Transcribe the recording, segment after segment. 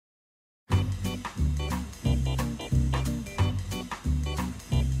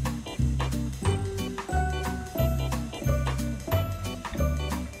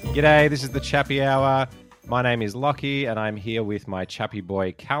G'day, this is the Chappy Hour. My name is Lockie, and I'm here with my chappy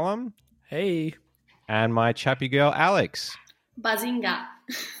boy Callum. Hey. And my chappy girl Alex. Bazinga.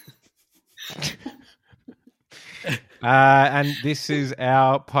 And this is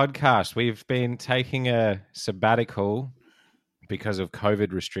our podcast. We've been taking a sabbatical because of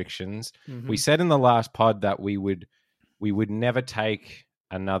COVID restrictions. Mm-hmm. We said in the last pod that we would never take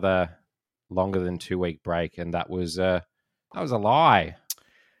another longer than 2-week break, and that was a lie.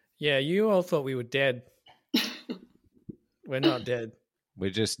 Yeah, you all thought we were dead. We're not dead. We're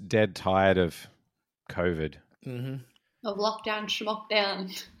just dead tired of COVID. Mm-hmm. Of lockdown,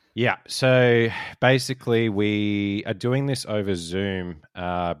 Shmockdown. Yeah, so basically we are doing this over Zoom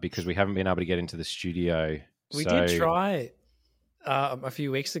because we haven't been able to get into the studio. We did try a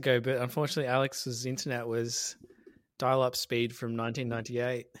few weeks ago, but unfortunately Alex's internet was dial-up speed from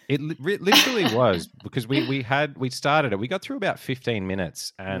 1998. It literally was, because we started it. We got through about 15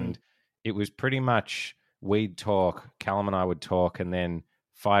 minutes, and it was pretty much we'd talk, Callum and I would talk, and then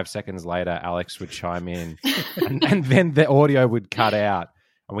 5 seconds later Alex would chime in, and then the audio would cut out.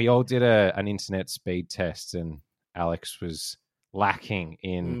 And we all did an internet speed test, and Alex was lacking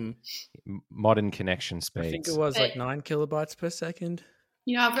in modern connection speeds. I think it was like 9 kilobytes per second.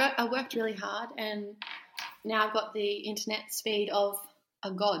 You know, I worked really hard, and now I've got the internet speed of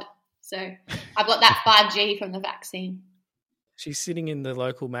a god. So I've got that 5G from the vaccine. She's sitting in the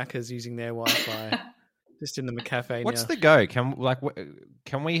local Macca's using their Wi-Fi, just in the cafe. What's now. the go?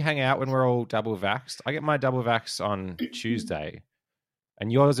 Can we hang out when we're all double vaxxed? I get my double vax on Tuesday,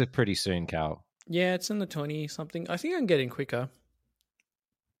 and yours is pretty soon, Cal. Yeah, it's in the 20-something. I think I'm getting quicker.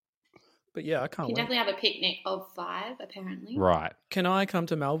 But yeah, I can't You wait. definitely have a picnic of 5, apparently. Right. Can I come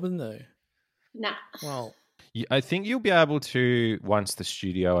to Melbourne, though? Nah. Well, I think you'll be able to once the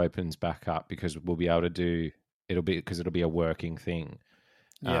studio opens back up, because we'll be able to do it'll be a working thing.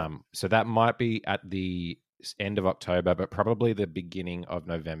 yeah. So that might be at the end of October, but probably the beginning of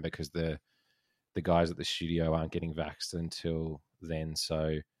November, because the guys at the studio aren't getting vaxxed until then.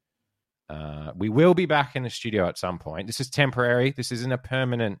 So we will be back in the studio at some point. This is temporary. This isn't a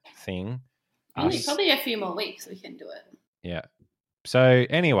permanent thing. Probably a few more weeks we can do it. Yeah. So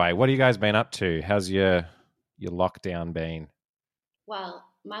anyway, what have you guys been up to? How's your lockdown been? Well,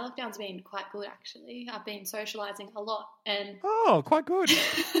 my lockdown's been quite good, actually. I've been socialising a lot. And Oh, quite good.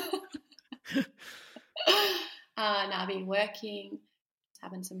 now I've been working,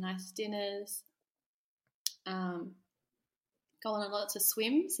 having some nice dinners, going on lots of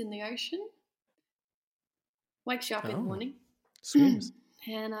swims in the ocean. Wakes you up in the morning. Swims.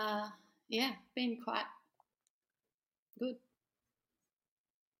 And, been quite good.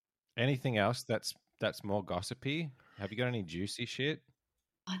 Anything else that's more gossipy? Have you got any juicy shit?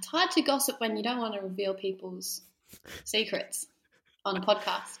 It's hard to gossip when you don't want to reveal people's secrets on a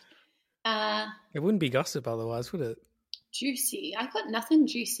podcast. It wouldn't be gossip otherwise, would it? Juicy. I've got nothing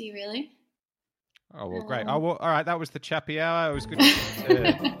juicy, really. Oh, well, great. Oh, well, all right. That was the Chappy Hour. It was good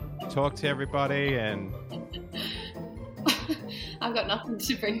to talk to everybody. And I've got nothing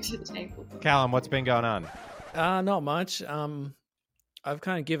to bring to the table. Callum, what's been going on? Not much. I've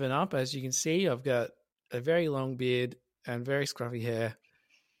kind of given up. As you can see, I've got a very long beard and very scruffy hair.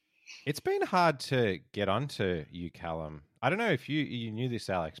 It's been hard to get onto you, Callum. I don't know if you knew this,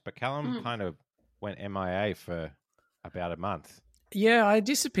 Alex, but Callum kind of went MIA for about a month. Yeah, I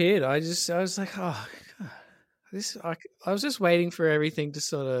disappeared. I was like, oh, God, I was just waiting for everything to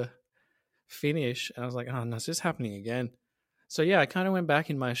sort of finish, and I was like, oh no, it's just happening again. So yeah, I kind of went back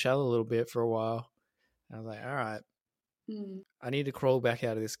in my shell a little bit for a while. I was like, all right, I need to crawl back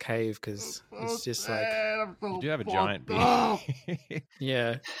out of this cave because it's just like You do have a giant beard.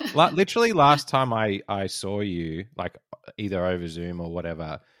 yeah. Literally, last time I saw you, like either over Zoom or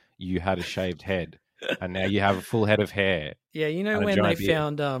whatever, you had a shaved head, and now you have a full head of hair. Yeah, you know when they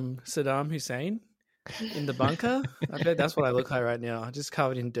found Saddam Hussein in the bunker? I bet that's what I look like right now, just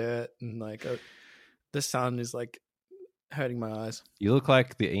covered in dirt, and like the sun is like hurting my eyes. You look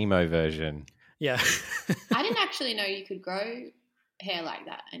like the emo version. Yeah. I didn't actually know you could grow hair like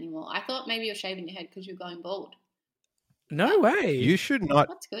that anymore. I thought maybe you're shaving your head because you're going bald. No way. You should not.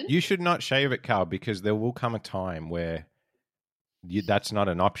 That's good. You should not shave it, Carl, because there will come a time where that's not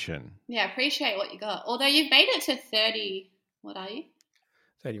an option. Yeah, appreciate what you got. Although you've made it to 30. What are you?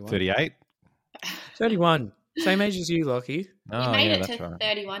 31. 38? 31. Same age as you, Lockie. Oh, You made yeah, it that's to right.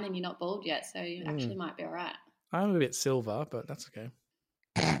 31 and you're not bald yet, so you actually might be all right. I'm a bit silver, but that's okay.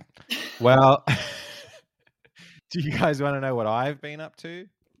 Well, do you guys want to know what I've been up to?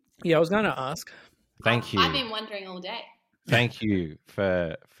 Yeah, I was going to ask. Thank you. I've been wondering all day. Thank you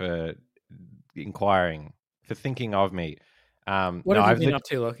for inquiring, for thinking of me. What no, have you been up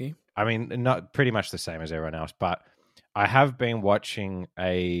to, Lockie? I mean, not pretty much the same as everyone else, but I have been watching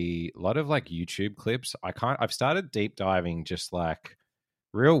a lot of like YouTube clips. I've started deep diving just like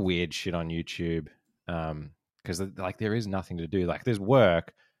real weird shit on YouTube. Because like there is nothing to do. Like there's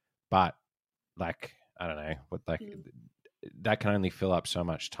work, but like I don't know what like that can only fill up so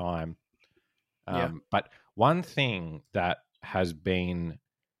much time. But one thing that has been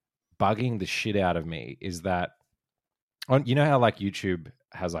bugging the shit out of me is that you know how like YouTube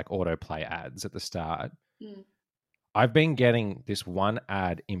has like autoplay ads at the start. I've been getting this one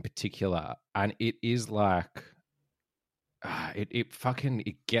ad in particular, and it is like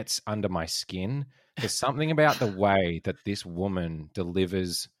it gets under my skin. There's something about the way that this woman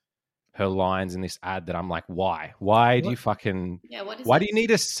delivers her lines in this ad that I'm like, why? Why do you fucking? Yeah, what is why it? do you need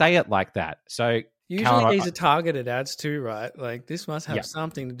to say it like that? So Usually these are targeted ads too, right? Like this must have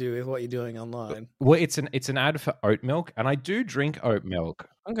something to do with what you're doing online. Well, it's an ad for oat milk, and I do drink oat milk.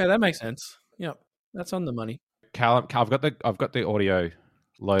 Okay, that makes sense. Yep, that's on the money. Callum, I've got the audio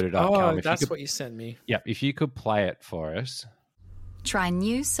loaded up. Oh, Callum, that's what you sent me. Yeah, if you could play it for us. Try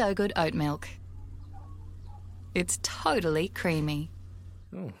new So Good oat milk. It's totally creamy.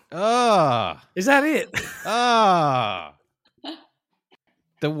 Is that it?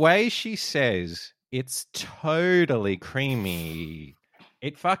 The way she says it's totally creamy.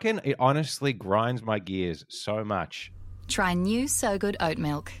 It honestly grinds my gears so much. Try new So Good oat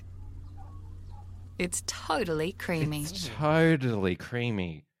milk. It's totally creamy. It's totally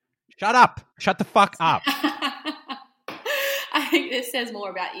creamy. Shut up. Shut the fuck up. I think this says more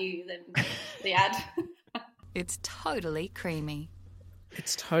about you than the ad. It's totally creamy.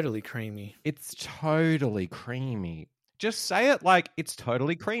 It's totally creamy. It's totally creamy. Just say it like it's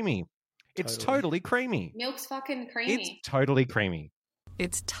totally creamy. It's totally creamy. Milk's fucking creamy. It's totally creamy.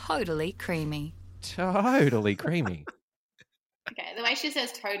 It's totally creamy. Totally creamy. Okay, the way she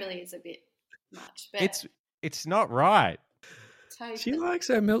says totally is a bit much, but it's not right. Totally. She likes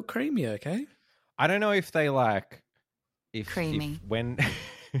her milk creamy, okay? I don't know if they like creamy. If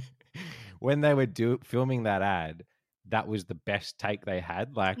when they were filming that ad, that was the best take they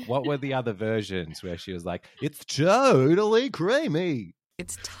had. Like, what were the other versions where she was like, "It's totally creamy.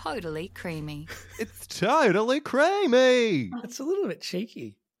 It's totally creamy. It's totally creamy." It's a little bit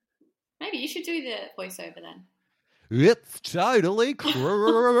cheeky. Maybe you should do the voiceover then. It's totally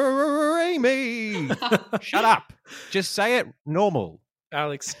creamy. Shut up. Just say it normal.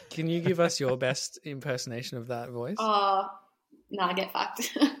 Alex, can you give us your best impersonation of that voice? Oh, no, I get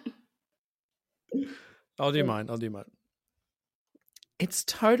fucked. I'll do mine. It's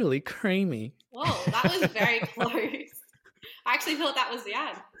totally creamy. Whoa, that was very close. I actually thought that was the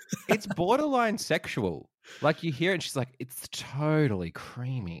ad. It's borderline sexual. Like you hear it, and she's like, "It's totally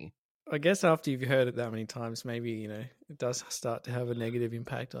creamy." I guess after you've heard it that many times, maybe, it does start to have a negative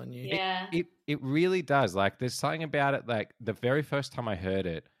impact on you. Yeah. It really does. Like there's something about it, like the very first time I heard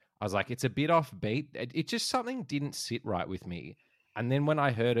it, I was like, it's a bit offbeat. It just something didn't sit right with me. And then when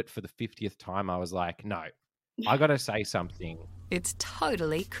I heard it for the 50th time, I was like, no, I got to say something. It's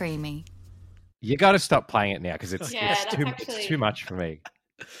totally creamy. You got to stop playing it now because it's too much for me.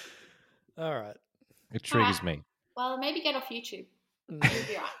 All right. It triggers me. Well, maybe get off YouTube. You'll be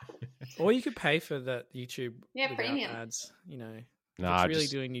right. Or you could pay for that YouTube premium ads, No, it's really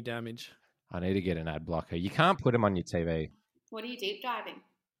doing you damage. I need to get an ad blocker. You can't put them on your TV. What are you deep diving?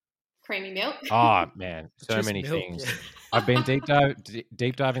 Creamy milk? Oh, man. So Just many milk, things. yeah. I've been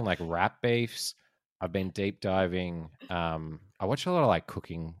deep diving like wrap beefs. I've been deep diving. I watch a lot of like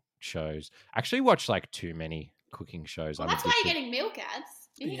cooking shows. I actually watch like too many cooking shows. Well, that's why you're getting milk ads.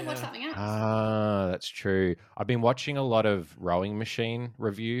 You need to watch something else. Ah, that's true. I've been watching a lot of rowing machine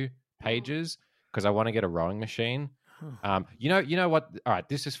review pages because I want to get a rowing machine. You know what? All right,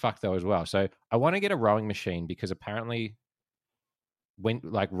 this is fucked though as well. So I want to get a rowing machine because apparently, when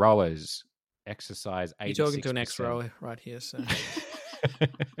like rowers exercise, you're talking to an ex-rower right here, so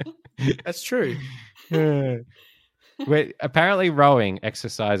that's true. Apparently, rowing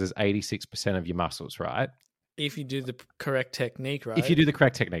exercises 86% of your muscles, right? If you do the correct technique, right? If you do the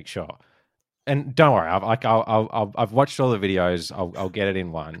correct technique, sure. And don't worry, I've watched all the videos. I'll get it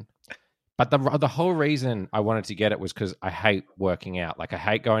in one. But the whole reason I wanted to get it was because I hate working out. Like I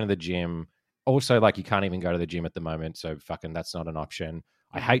hate going to the gym. Also, like you can't even go to the gym at the moment, so fucking that's not an option.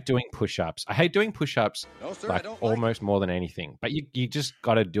 I hate doing push-ups. I hate doing push-ups like almost more than anything. But you just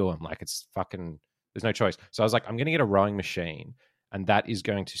got to do them. Like it's fucking. There's no choice. So I was like, I'm going to get a rowing machine, and that is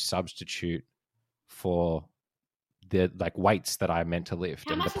going to substitute for the like weights that I meant to lift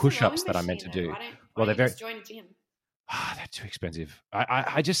and the push-ups that I meant to do. Why don't you just join a gym? they're too expensive.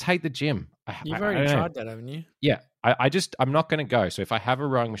 I just hate the gym. You've I already don't know. tried that, haven't you? Yeah, I'm not going to go. So if I have a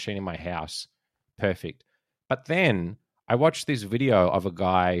rowing machine in my house, perfect. But then I watched this video of a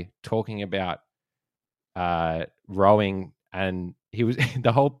guy talking about rowing, and he was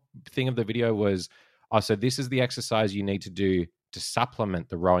the whole thing of the video was, oh, so this is the exercise you need to do to supplement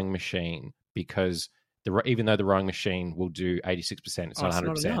the rowing machine, because even though the rowing machine will do 86%, it's not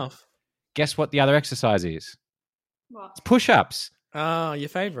 100%. It's not enough. Guess what the other exercise is? What? It's push-ups. Oh, your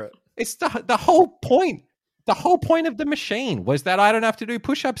favorite. It's the whole point. The whole point of the machine was that I don't have to do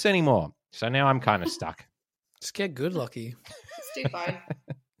push-ups anymore. So now I'm kind of stuck. Just get good, Lockie. Let's do both.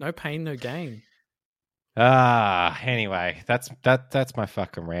 No pain, no gain. Anyway, that's my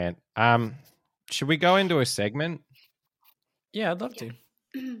fucking rant. Should we go into a segment? Yeah, I'd love to.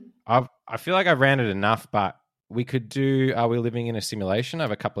 I feel like I've ranted enough, but we could do Are We Living in a Simulation? I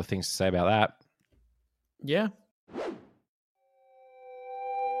have a couple of things to say about that. Yeah.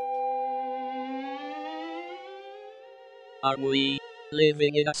 Are we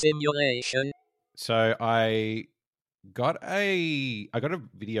living in a simulation? So I got a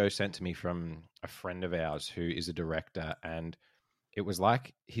video sent to me from a friend of ours who is a director, and it was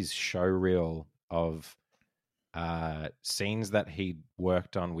like his show reel of scenes that he'd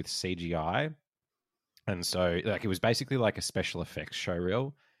worked on with CGI. And so like it was basically like a special effects show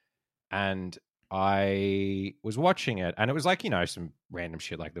reel. And I was watching it, and it was like, some random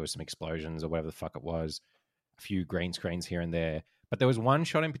shit, like there was some explosions or whatever the fuck it was, a few green screens here and there. But there was one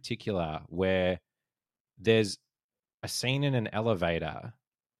shot in particular where there's a scene in an elevator,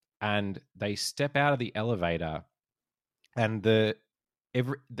 and they step out of the elevator, and the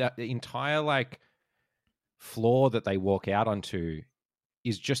entire like floor that they walk out onto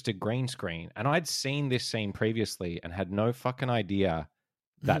is just a green screen. And I'd seen this scene previously and had no fucking idea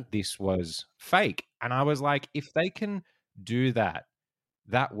that this was fake. And I was like, if they can do that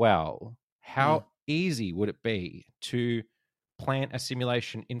well, how easy would it be to plant a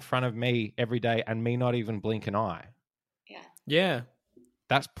simulation in front of me every day and me not even blink an eye? Yeah.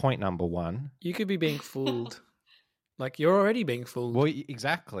 That's point number one. You could be being fooled. Like, you're already being fooled. Well,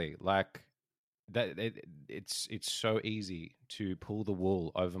 exactly. Like that. It's so easy to pull the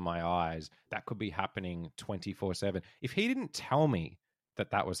wool over my eyes. That could be happening 24/7. If he didn't tell me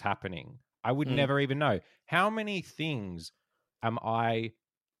that was happening, I would never even know. How many things am I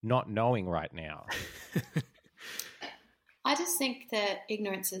not knowing right now? I just think that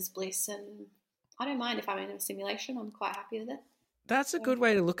ignorance is bliss, and I don't mind if I'm in a simulation. I'm quite happy with it. That's a good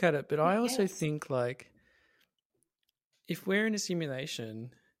way to look at it, but I also Yes. think, like, if we're in a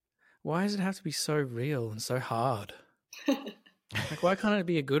simulation, why does it have to be so real and so hard? Like, why can't it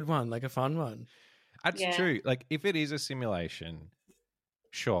be a good one, like a fun one? That's true. Like, if it is a simulation,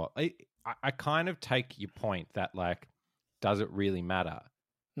 sure. I kind of take your point that, like, does it really matter?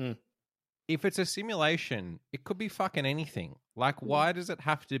 If it's a simulation, it could be fucking anything. Like, why does it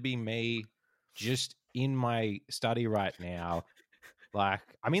have to be me just in my study right now? Like,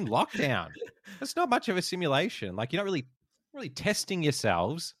 I'm in lockdown. That's not much of a simulation. Like, you're not really testing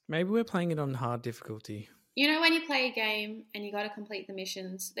yourselves. Maybe we're playing it on hard difficulty. You know, when you play a game and you got to complete the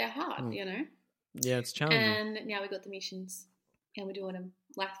missions, they're hard, Yeah, it's challenging. And now we got the missions, and we're doing them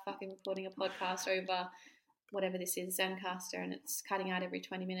like fucking recording a podcast over whatever this is, Zencaster, and it's cutting out every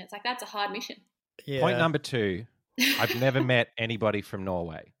 20 minutes. Like, that's a hard mission. Yeah. Point number 2, I've never met anybody from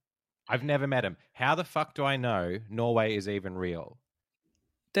Norway. I've never met him. How the fuck do I know Norway is even real?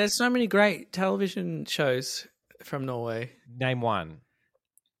 There's so many great television shows from Norway. Name one.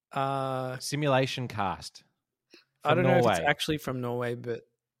 Simulation cast. I don't know Norway. if it's actually from Norway, but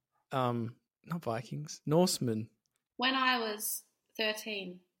not Vikings, Norsemen. When I was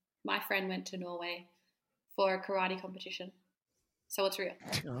 13, my friend went to Norway for a karate competition. So it's real.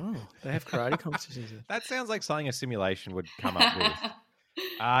 Oh, they have karate competitions. That sounds like something a simulation would come up with.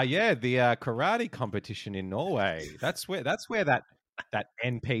 The karate competition in Norway. That's where that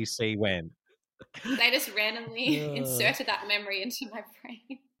NPC went. They just randomly inserted that memory into my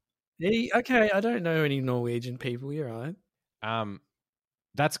brain. Yeah, okay, I don't know any Norwegian people. You're right.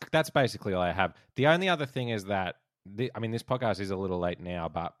 That's basically all I have. The only other thing is that this podcast is a little late now,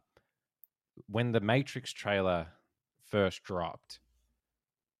 but when the Matrix trailer first dropped,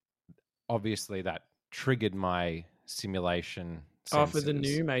 obviously that triggered my simulation senses. For the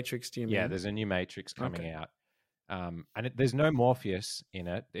new Matrix, do you mean? Yeah, there's a new Matrix coming out. And there's no Morpheus in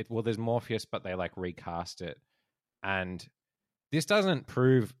it. There's Morpheus, but they like recast it. And this doesn't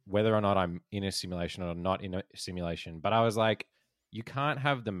prove whether or not I'm in a simulation or not in a simulation. But I was like, you can't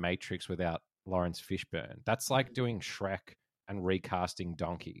have the Matrix without Lawrence Fishburne. That's like doing Shrek and recasting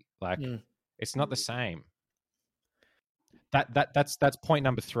Donkey. Like, it's not the same. That's point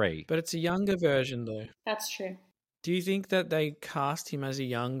number 3. But it's a younger version, though. That's true. Do you think that they cast him as a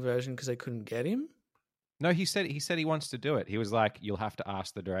young version because they couldn't get him? No, he said he wants to do it. He was like, "You'll have to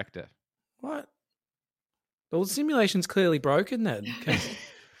ask the director." What? Well, the simulation's clearly broken then.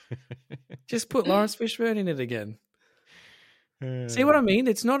 Just put Lawrence Fishburne in it again. See what I mean?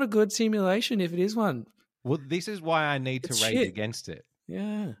 It's not a good simulation if it is one. Well, this is why I need to It's rage shit. against it.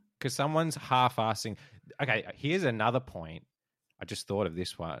 Yeah. Because someone's half-assing. Okay, here's another point. I just thought of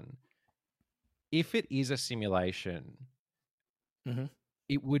this one. If it is a simulation,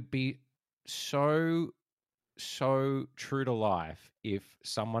 it would be so true to life if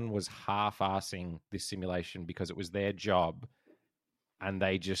someone was half-assing this simulation because it was their job and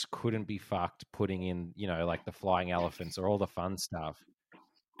they just couldn't be fucked putting in, like the flying elephants or all the fun stuff.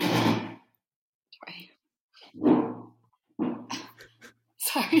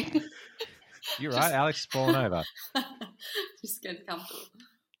 Sorry. You're right, Alex is falling over. Just get comfortable.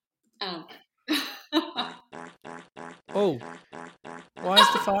 Oh, why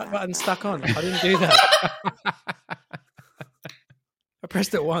is the fart button stuck on? I didn't do that. I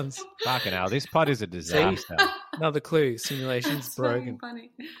pressed it once. Fucking hell, this pod is a disaster. Another clue. Simulation's That's broken.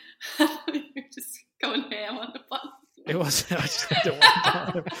 funny. You were just going ham on the button. It wasn't. I just clicked it one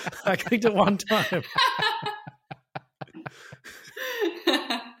time. I clicked it one time.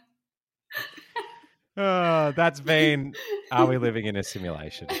 Oh, that's been Are We Living in a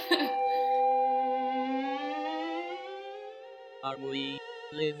Simulation? Are we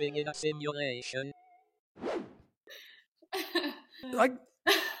living in a simulation?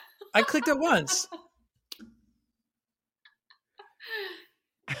 I clicked it once.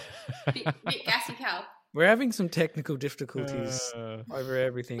 Bit gassy cow. We're having some technical difficulties over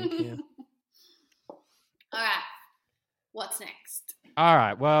everything here. All right. What's next? All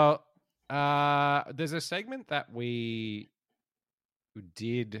right. Well, there's a segment that we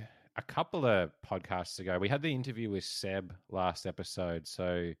did a couple of podcasts ago. We had the interview with Seb last episode,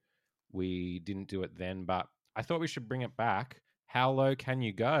 so we didn't do it then, but I thought we should bring it back. How low can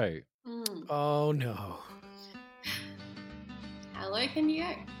you go? Oh, no. How low can you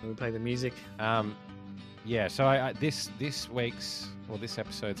go? We'll play the music. Yeah, so this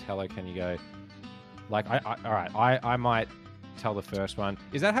episode's How Low Can You Go? Like, I might tell the first one.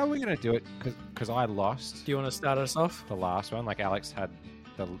 Is that how we're going to do it? Because I lost. Do you want to start us off? The last one. Like, Alex had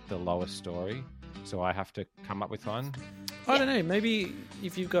the lowest story, so I have to come up with one. I don't know. Maybe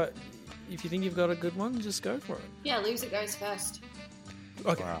if you think you've got a good one, just go for it. Yeah, loser goes first.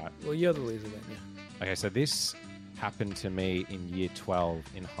 Okay. All right. Well, you're the loser then, yeah. Okay, so this happened to me in year 12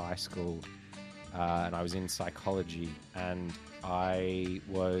 in high school, and I was in psychology, and I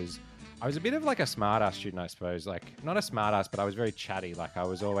was a bit of like a smart-ass student, I suppose. Like, not a smart-ass, but I was very chatty. Like, I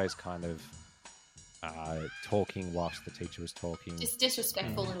was always kind of talking whilst the teacher was talking. Just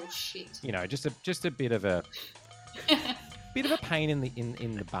disrespectful little shit. You know, just a bit of a pain in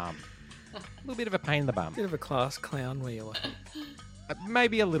the bum. A little bit of a pain in the bum. Bit of a class clown where you're like...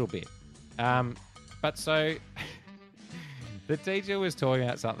 Maybe a little bit. But so the teacher was talking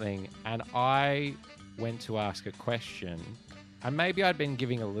about something and I went to ask a question, and maybe I'd been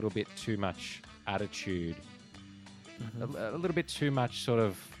giving a little bit too much attitude, a little bit too much sort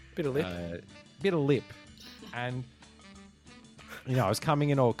of... Bit of lip. And, I was coming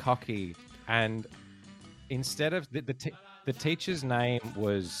in all cocky, and instead of... The teacher's name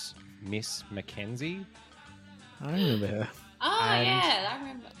was Miss Mackenzie. I remember her. Oh, And- yeah, I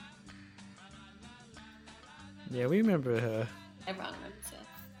remember. Yeah, we remember her. Everyone remembers her.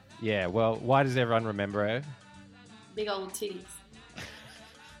 Yeah, well, why does everyone remember her? Big old titties.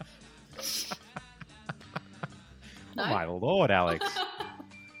 No? Oh, my Lord, Alex.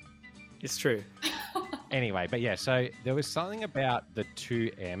 It's true. Anyway, but yeah, so there was something about the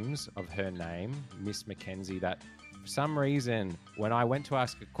 2 M's of her name, Miss Mackenzie, that for some reason, when I went to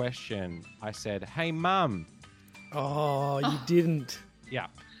ask a question, I said, "Hey, Mum." Oh, you didn't. Yeah.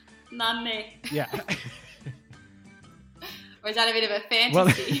 Mummy. Yeah. Or is that a bit of a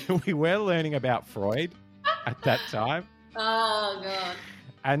fantasy? Well, we were learning about Freud at that time. Oh, God.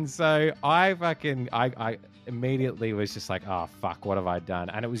 And so I immediately was just like, oh, fuck, what have I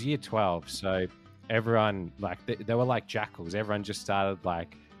done? And it was year 12. So everyone, like, they were like jackals. Everyone just started,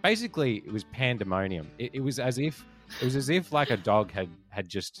 like, basically it was pandemonium. It was as if like a dog had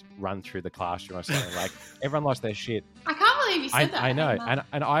just run through the classroom or something. Like, everyone lost their shit. I can't believe you said that. I know. Hey, Mum.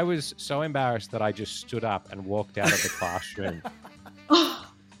 And I was so embarrassed that I just stood up and walked out of the classroom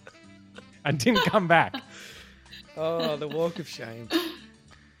and didn't come back. Oh, the walk of shame.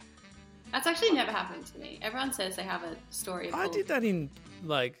 That's actually never happened to me. Everyone says they have a story of I did that in,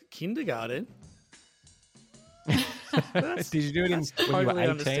 like, kindergarten. Did you do it That's when you were totally 18?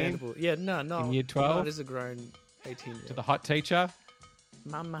 understandable. Yeah, no. In year 12? Not as a grown 18-year-old. To the hot teacher?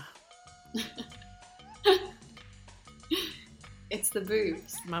 Mama. It's the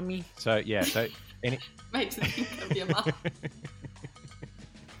boobs. Mummy. So, yeah. So, Makes me think of your mum.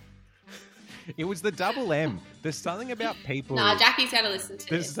 it was the double M. There's something about people. Nah, Jackie's got to listen to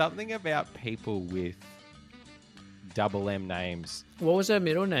There's this. something about people with double M names. What was her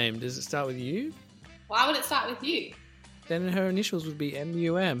middle name? Does it start with U? Why would it start with you? Then her initials would be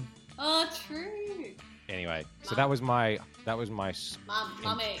MUM. Oh, true. Anyway, so that was my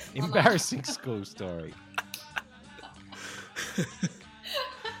Mummy. embarrassing school story.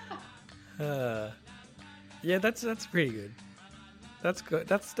 Yeah, that's pretty good. That's good.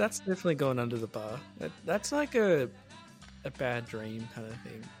 That's definitely going under the bar. That's like a bad dream kind of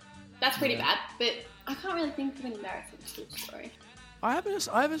thing. That's pretty bad, but I can't really think of an embarrassing school story. I have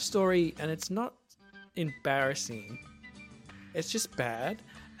a story, and it's not embarrassing. It's just bad,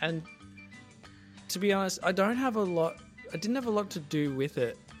 and to be honest, I didn't have a lot to do with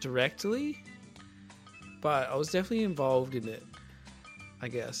it directly, but I was definitely involved in it, I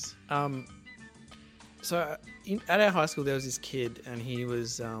guess. So at our high school, there was this kid, and he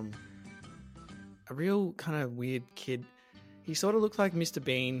was a real kind of weird kid. He sort of looked like Mr.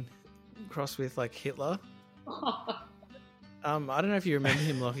 Bean crossed with like Hitler. I don't know if you remember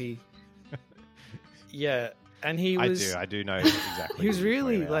him, Lockie. Yeah, and he was. I do know exactly. He was what you're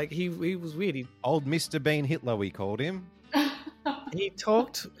really talking about. like he was weird. Old Mr. Bean Hitler, we called him. He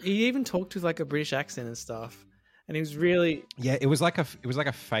even talked with like a British accent and stuff, and he was really. Yeah, it was like a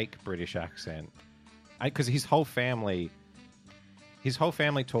fake British accent, because his whole family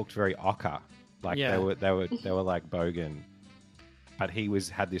talked very ochre, like Yeah. they were like Bogan, but he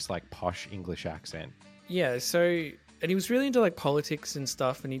had this like posh English accent. Yeah, so and he was really into like politics and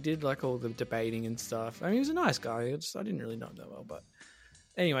stuff, and he did like all the debating and stuff. I mean, he was a nice guy. I didn't really know him that well, but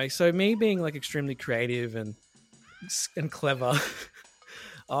anyway, so me being like extremely creative and clever,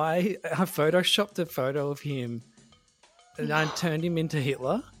 I photoshopped a photo of him, and I turned him into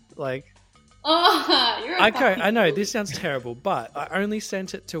Hitler. Like, You're a okay, I know this sounds terrible, but I only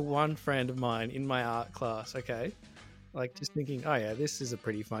sent it to one friend of mine in my art class. Okay. Like, just thinking, oh yeah, this is a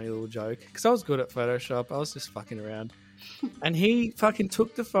pretty funny little joke. Because I was good at Photoshop. I was just fucking around. And he fucking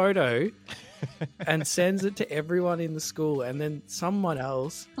took the photo and sends it to everyone in the school. And then someone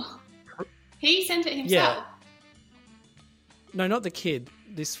else... He sent it himself? No, not the kid.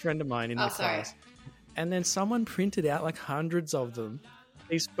 This friend of mine in the sorry. class. And then someone printed out like hundreds of them.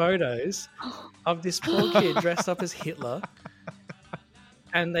 These photos of this poor kid dressed up as Hitler.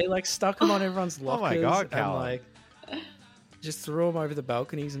 And they like stuck them on everyone's lockers. Oh my God, and Callum. like... just threw them over the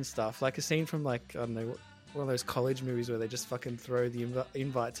balconies and stuff. Like a scene from like, I don't know, one of those college movies where they just fucking throw the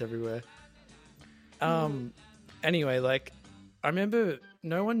invites everywhere. Anyway, like, I remember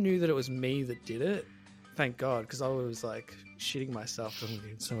no one knew that it was me that did it. Thank God, because I was like shitting myself. I'm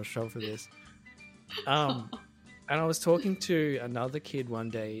getting so much trouble for this. And I was talking to another kid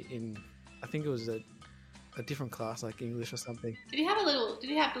one day in, I think it was a different class, like English or something. Did he have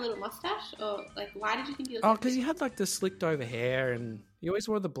the little mustache, or like why did you think he looked? Oh, like because he had like the slicked over hair, and he always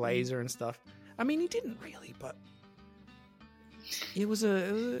wore the blazer and stuff. I mean, he didn't really, but it was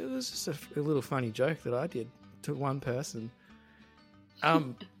just a little funny joke that I did to one person. I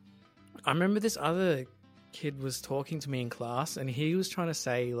remember this other kid was talking to me in class, and he was trying to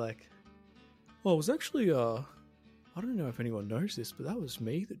say like, "Oh, it was actually I don't know if anyone knows this, but that was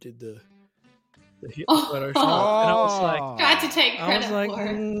me that did the Hitler Photoshop." And I was like, Tried to take I credit was like, for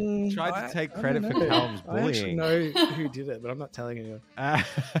it. Tried to take I credit don't for know. Callum's I actually bullying. know who did it, but I'm not telling anyone.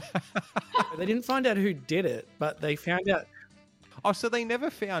 They didn't find out who did it, but they found out. Oh, so they never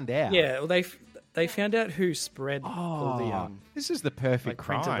found out. Yeah, well, they found out who spread all the this is the perfect like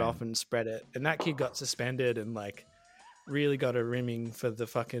crime. printed it off and spread it, and that kid got suspended and like really got a rimming for the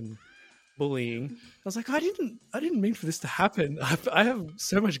fucking bullying. I was like, I didn't mean for this to happen. I have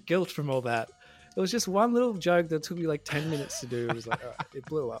so much guilt from all that. It was just one little joke that took me like 10 minutes to do. It was like, all right, it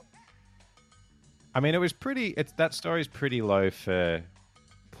blew up. I mean, it was pretty. That story's pretty low for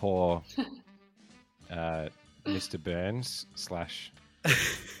poor Mr. Burns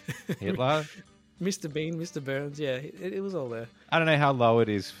 / Hitler. Mr. Bean, Mr. Burns, yeah, it was all there. I don't know how low it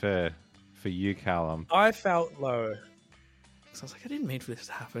is for you, Callum. I felt low. So I was like, I didn't mean for this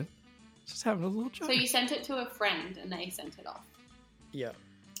to happen. Just having a little joke. So you sent it to a friend, and they sent it off. Yeah.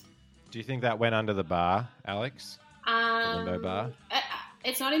 Do you think that went under the bar, Alex? The window bar?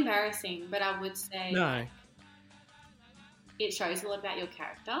 It's not embarrassing, but I would say No. it shows a lot about your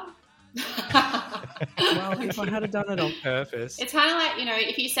character. Well, if I had done it on purpose. It's kind of like,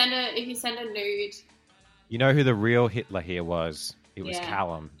 if you send a nude You know who the real Hitler here was? It was Yeah.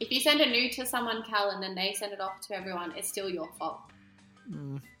 Callum. If you send a nude to someone, Cal, and then they send it off to everyone, it's still your fault.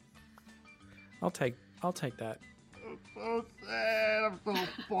 I'll take that.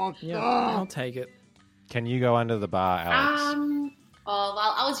 Yeah, I'll take it. Can you go under the bar, Alex? Oh,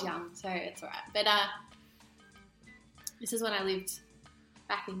 well, I was young, so it's alright. But this is when I lived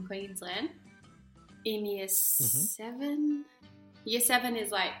back in Queensland in year 7. Year 7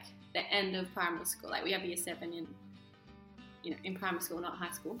 is like the end of primary school. Like we have year 7 in primary school, not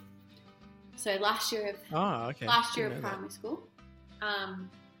high school. So last year of primary school, and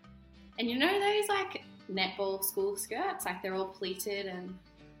you know those like netball school skirts, like they're all pleated and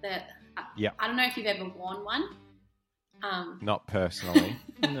that. I don't know if you've ever worn one. Not personally.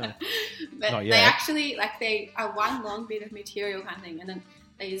 No. But Not they yet. actually, like, they are one long bit of material kind of thing, and then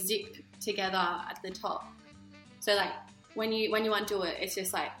they zip together at the top. So, like, when you undo it, it's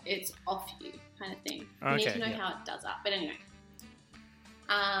just, like, it's off you kind of thing. You need to know how it does that. But anyway.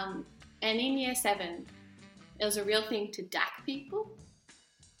 And in year 7, it was a real thing to DAC people.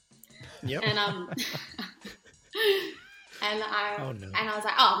 Yep. And, and I was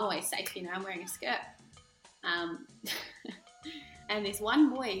like, oh, I'm always safe, I'm wearing a skirt. And this one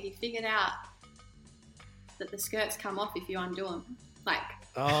boy, he figured out that the skirts come off if you undo them. Like,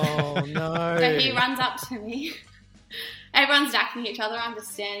 oh no! So he runs up to me. Everyone's dacking each other. I'm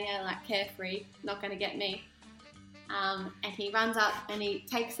just standing there like carefree, not going to get me. And he runs up and he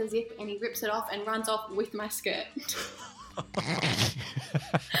takes the zip and he rips it off and runs off with my skirt.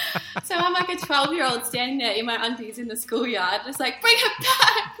 So I'm like a 12-year-old standing there in my undies in the schoolyard, just like, bring it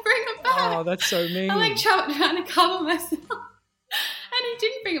back, bring it back. Oh, that's so mean. I'm like trying to cover myself. And he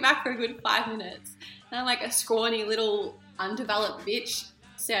didn't bring it back for a good 5 minutes. And I'm like a scrawny little undeveloped bitch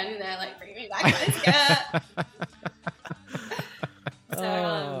standing there like, bring me back my skirt.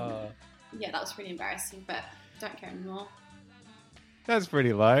 So, yeah, that was pretty embarrassing, but don't care anymore. That's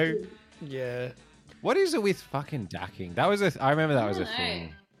pretty low. Yeah. What is it with fucking dacking? I remember that was a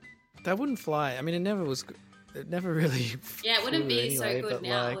thing. That wouldn't fly. I mean, it never really. Yeah, it wouldn't be anyway, so good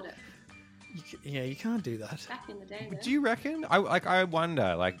now, like, would it? You can't do that. Back in the day, though. Do you reckon? I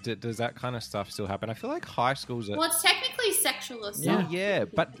wonder. Like, does that kind of stuff still happen? I feel like high schools are. Well, it's technically sexual assault. Yeah,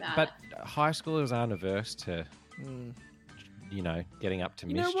 but high schoolers aren't averse to, getting up to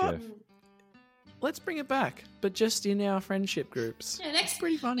mischief. Know what? Let's bring it back, but just in our friendship groups. Yeah, it's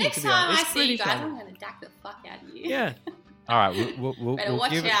pretty funny. Next to be time honest. I It's see you pretty guys, funny. I'm going to dack the fuck out of you. Yeah. All right, we'll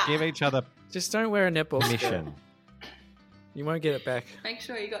give each other Just don't wear a netball skirt. permission. You won't get it back. Make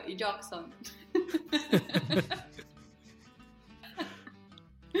sure you got your jocks on.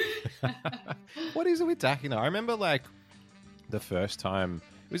 What is it with dacking though? I remember like the first time,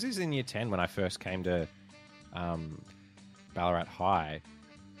 was this in year 10 when I first came to Ballarat High?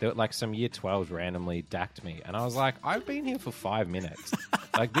 There were like some year 12s randomly dacked me, and I was like, I've been here for 5 minutes.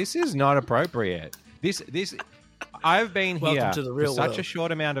 Like, this is not appropriate. This I've been Welcome here to the for real such world. a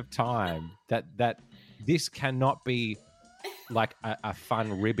short amount of time that this cannot be like a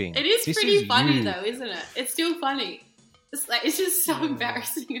fun ribbing. It is This pretty funny, you. though, isn't it? It's still funny. It's just so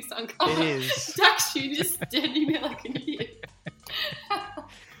embarrassing. It's uncomfortable. It is. Dacks you just standing there like an idiot.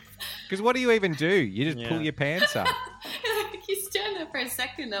 Because what do you even do? You just pull your pants up. Like, you stand there for a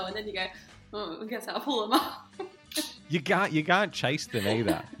second, though, and then you go, oh, I guess I'll pull them up. You can't chase them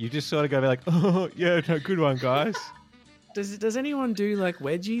either. You just sort of go like, oh yeah, no, good one, guys. Does anyone do like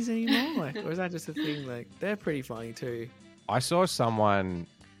wedgies anymore? Like, or is that just a thing? Like, they're pretty funny too. I saw someone.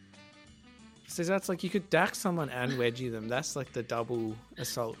 So that's like you could dack someone and wedgie them. That's like the double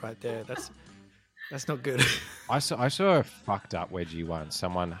assault right there. That's not good. I saw a fucked up wedgie once.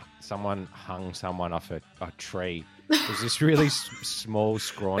 Someone hung someone off a tree. It was this really small,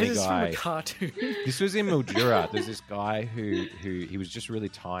 scrawny This is guy. from a cartoon. This was in Mildura. There's this guy who he was just really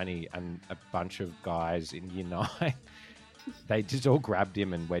tiny, and a bunch of guys in year 9, they just all grabbed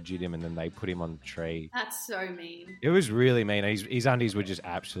him and wedged him, and then they put him on the tree. That's so mean. It was really mean. His undies were just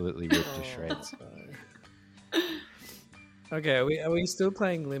absolutely ripped to shreds. Okay, are we still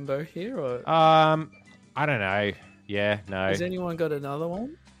playing Limbo here, or I don't know. Yeah, no. has anyone got another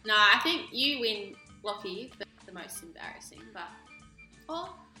one? No, I think you win, Lockie, for the most embarrassing, but...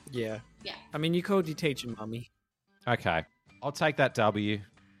 Oh, Yeah. yeah. I mean, you called your teacher mummy. Okay, I'll take that W.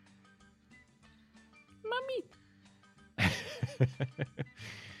 Mummy.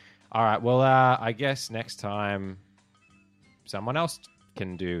 All right. Well, I guess next time someone else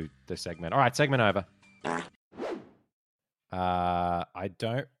can do the segment. All right, segment over. I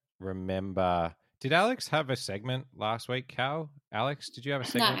don't remember. Did Alex have a segment last week, Cal? Alex, did you have a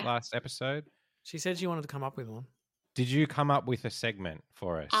segment No. last episode? She said she wanted to come up with one. Did you come up with a segment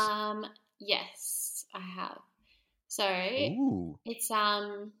for us? Yes. I have. So Ooh. it's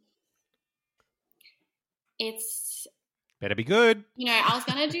Better be good. I was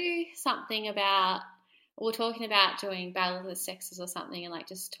gonna do something about. We're talking about doing Battle of the Sexes or something, and like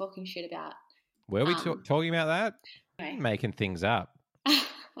just talking shit about. Were we talking about that? Anyway. Making things up. I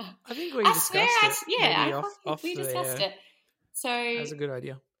think we I discussed swear, it. Maybe we discussed it. So that's a good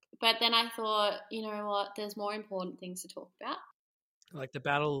idea. But then I thought, you know what? There's more important things to talk about. Like the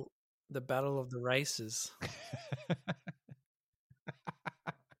battle of the races.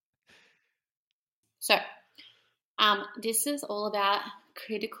 So, this is all about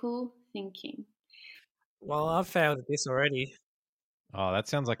critical thinking. Well, I've failed at this already. Oh, that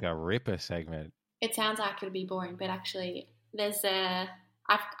sounds like a ripper segment. It sounds like it'd be boring, but actually, I've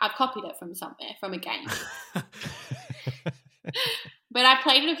copied it from somewhere, from a game. But I've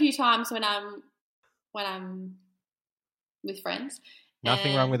played it a few times when I'm with friends.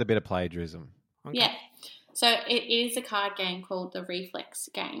 Nothing wrong with a bit of plagiarism. Okay. Yeah. So it is a card game called the Reflex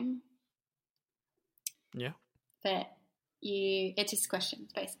game. Yeah. But it's just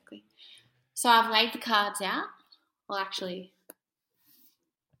questions, basically. So I've laid the cards out. Well, actually,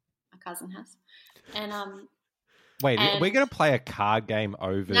 my cousin has. And Wait, we're going to play a card game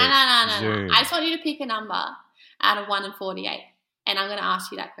over No. Zoom. I just want you to pick a number out of 1 and 48. And I'm going to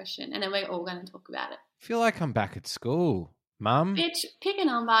ask you that question. And then we're all going to talk about it. I feel like I'm back at school. Mum? Bitch, pick a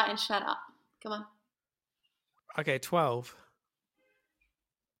number and shut up. Come on. Okay, 12.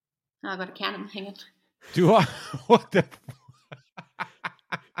 Oh, I've got to count them. Hang on. Do I? What the?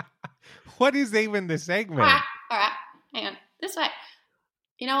 What is even the segment? All right. Hang on. This way.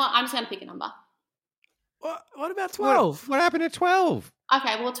 You know what? I'm just going to pick a number. What about 12? What happened at 12?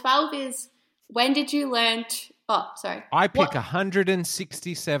 Okay, well, 12 is when did you learn sorry. I pick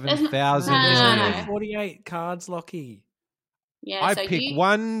 167,000. No. 48 cards, Lockie. Yeah, I so pick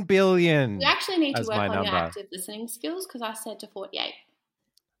 1 billion. You actually need to as work my on your number. active listening skills because I said to 48.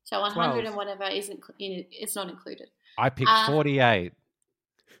 So 100 12. and whatever it's not included. I pick 48.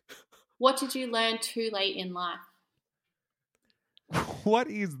 What did you learn too late in life? What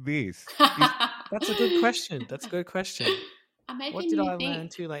is this? That's a good question. I'm making What did you I think. learn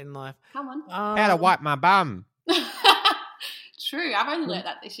too late in life? Come on. How to wipe my bum. True, I've only learned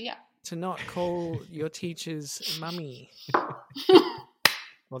that this year. To not call your teachers mummy.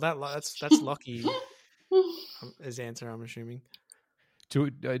 Well, that's Lockie. His answer, I'm assuming.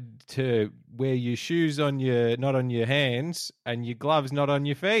 To wear your shoes not on your hands and your gloves not on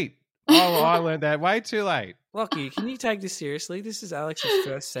your feet. Oh, I learned that way too late. Lockie, can you take this seriously? This is Alex's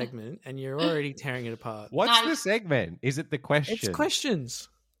first segment, and you're already tearing it apart. What's the segment? Is it the question? It's questions.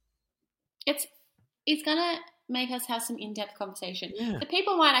 It's gonna make us have some in-depth conversation Yeah. that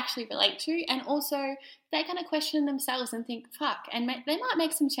people might actually relate to, and also they're gonna question themselves and think, "Fuck," and they might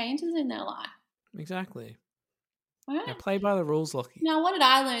make some changes in their life. Exactly. All right. Now play by the rules, Lockie. Now, what did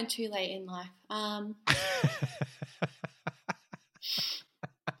I learn too late in life?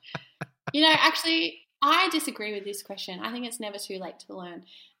 Actually, I disagree with this question. I think it's never too late to learn,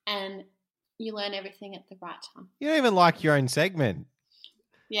 and you learn everything at the right time. You don't even like your own segment.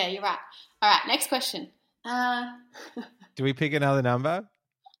 Yeah, you're right. All right, next question. Do we pick another number?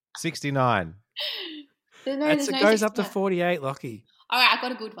 69. It goes up to 48, Lockie. All right, I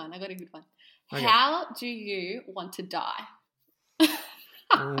got a good one. Okay. How do you want to die?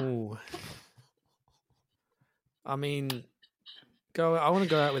 Ooh. I mean, I want to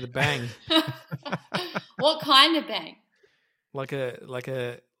go out with a bang. What kind of bang? Like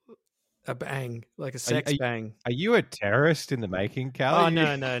a bang, like a sex bang. Are you a terrorist in the making, Cal? Oh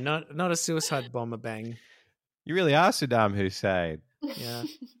no, not a suicide bomber bang. You really are Saddam Hussein. Yeah,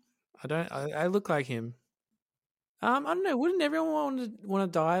 I look like him. I don't know. Wouldn't everyone want to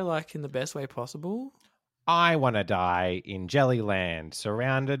die like in the best way possible? I want to die in Jellyland,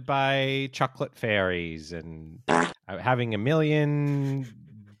 surrounded by chocolate fairies and having $1 million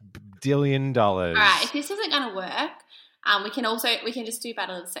billion. All right, if this isn't going to work, we can just do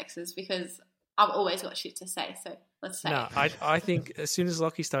Battle of the Sexes because I've always got shit to say. So let's say. No, I think as soon as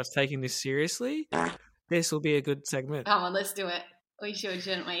Lockie starts taking this seriously, this will be a good segment. Come on, let's do it. We should,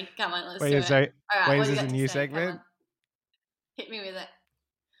 shouldn't we? Come on, let's do Wait, it. All right, wait, what is do you this a got to new say? segment? Come on. Hit me with it.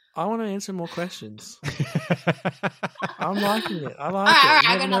 I want to answer more questions. I'm liking it. I like All right, it. You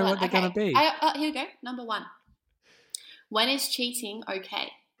I never got know another what they're going to be. Here we go. Number 1. When is cheating okay?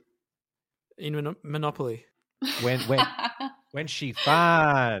 In Monopoly. When she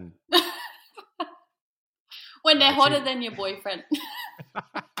fun. When they're hotter than your boyfriend.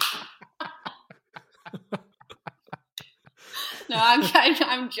 No, I'm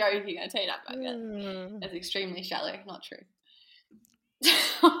joking. I tell you that back. That's extremely shallow. Not true.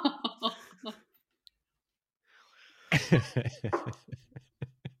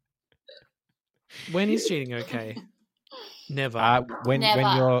 When is cheating okay? Never. When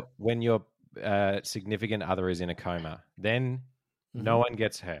Never. your significant other is in a coma, then no Mhm. one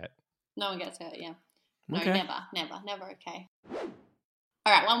gets hurt. No one gets hurt, yeah. No, Okay. never okay.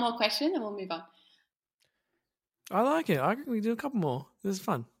 All right, one more question and we'll move on. I like it. I can we do a couple more. This is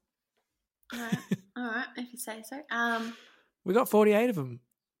fun. All right, if you say so. We got 48 of them.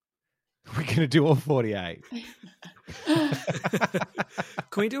 We're gonna do all 48.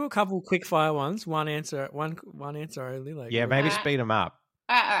 Can we do a couple quick fire ones? One answer only. Like Yeah, maybe Alright. speed them up.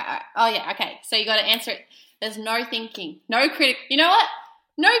 All right. Oh, yeah, okay. So you got to answer it. There's no thinking. No You know what?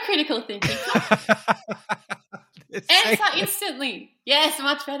 No critical thinking. Answer instantly. Yes,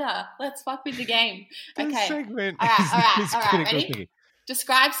 much better. Let's fuck with the game. This Okay. segment All right. is critical Ready? thinking.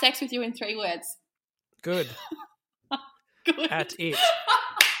 Describe sex with you in 3 words. Good. Good. At it.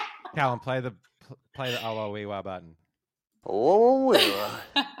 Callum, play the Alowiwa button.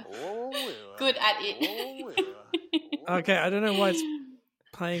 Good at it. Okay, I don't know why it's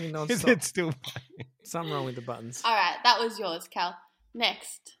playing Is non-stop. it still? Something wrong with the buttons. All right, that was yours, Cal.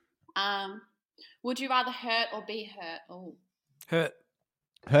 Next. Would you rather hurt or be hurt? Oh, Hurt.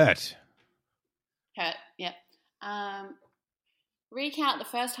 Hurt. hurt. Yep. Recount the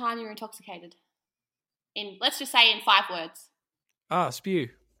first time you were intoxicated. Let's just say in 5 words. Spew.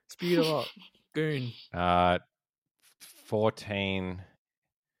 Spewed a lot. Goon. 14.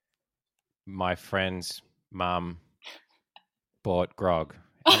 My friend's mum bought grog.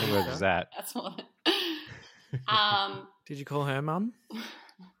 How many words is that? That's all. Did you call her mum?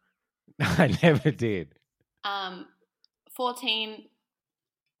 I never did. 14.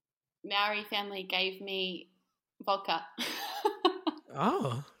 Maori family gave me vodka.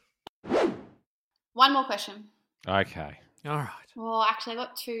 Oh. One more question. Okay. All right. Well, actually, I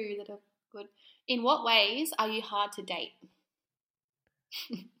got 2 that are good. In what ways are you hard to date?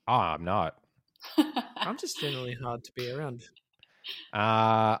 Oh, I'm not. I'm just generally hard to be around.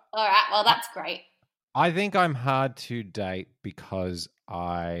 Uh, All right. Well, that's great. I think I'm hard to date because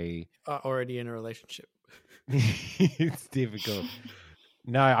I. Already in a relationship. It's difficult.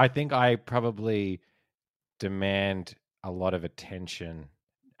 No, I think I probably demand a lot of attention,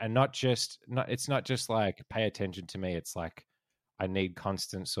 and it's not just like pay attention to me. It's like I need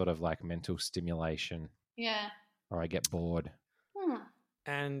constant sort of like mental stimulation, Yeah. or I get bored.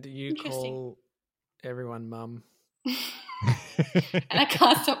 And you Interesting. call everyone mum. And I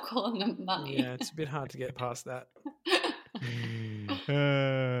can't stop calling them mummy. Yeah, it's a bit hard to get past that.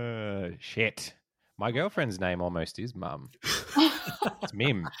 Shit. My girlfriend's name almost is Mum. It's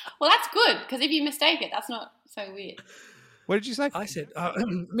Mim. Well, that's good, because if you mistake it, that's not so weird. What did you say? I said,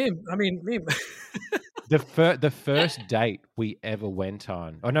 Mim. The first date we ever went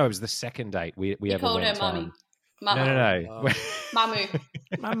on. Oh no, it was the second date we You ever called her went mummy. on. Mama. No. Mamu.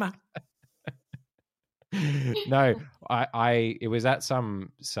 Mama. No, I it was at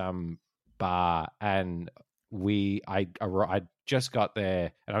some bar, and I just got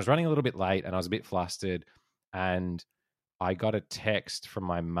there, and I was running a little bit late, and I was a bit flustered, and I got a text from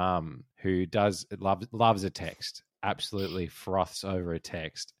my mum, who loves a text, absolutely froths over a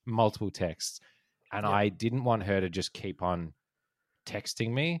text, multiple texts, and I didn't want her to just keep on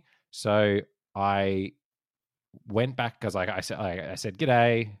texting me, so I went back because I said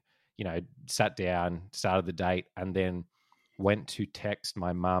g'day, sat down, started the date, and then went to text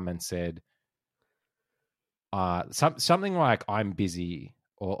my mum and said something like I'm busy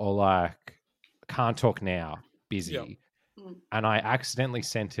or like can't talk now, busy. Yep. And I accidentally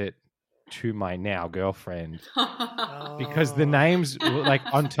sent it to my now girlfriend Oh. because the names were like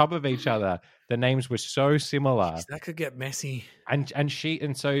on top of each other. The names were so similar. Jeez, that could get messy. And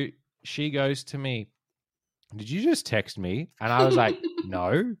so she goes to me, "Did you just text me?" And I was like,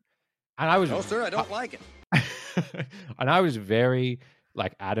 "No." And I was, No, sir, I don't like it. and I was very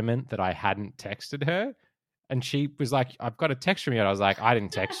like adamant that I hadn't texted her. And she was like, "I've got a text from you." And I was like, "I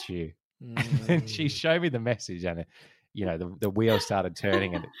didn't text you." And she showed me the message, and the wheel started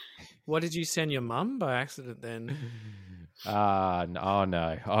turning. And What did you send your mum by accident then? oh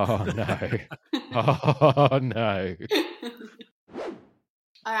no, oh no, oh no.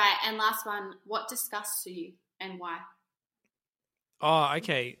 All right, and last one. What disgusts you and why? Oh,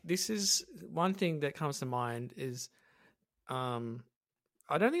 okay. This is one thing that comes to mind is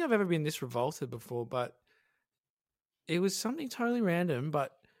I don't think I've ever been this revolted before, but it was something totally random.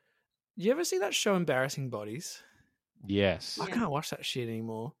 But you ever see that show Embarrassing Bodies? Yes. I can't watch that shit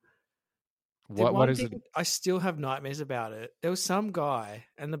anymore. What is it? I still have nightmares about it. There was some guy,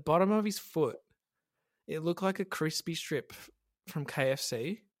 and the bottom of his foot, it looked like a crispy strip from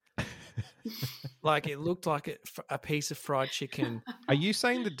KFC. Like it looked like a piece of fried chicken. Are you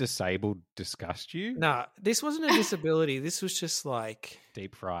saying the disabled disgust you? Nah, this wasn't a disability. This was just like,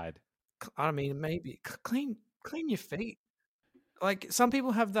 Deep fried. I mean, maybe clean your feet. Like some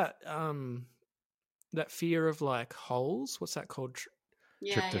people have that that fear of like holes. What's that called?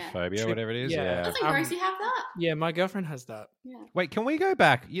 Yeah. Tryptophobia, whatever it is. yeah. Yeah. Doesn't Rosie have that? Yeah, my girlfriend has that. Yeah. Wait, can we go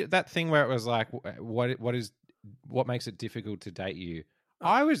back? That thing where it was like, what makes it difficult to date you?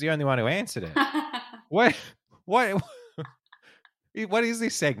 I was the only one who answered it. What is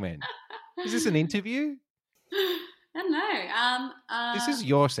this segment? Is this an interview? I don't know. This is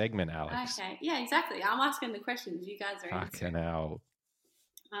your segment, Alex. Okay. Yeah, exactly. I'm asking the questions. You guys are Fucking answering. hell.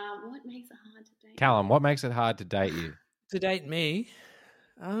 What makes it hard to date? Callum, what makes it hard to date you? To date me,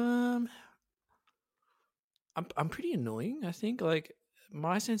 I'm pretty annoying. I think like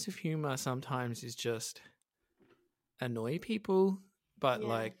my sense of humor sometimes is just annoy people, but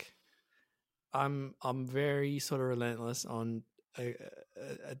like I'm very sort of relentless on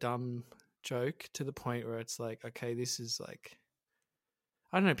a dumb joke to the point where it's like, okay, this is like,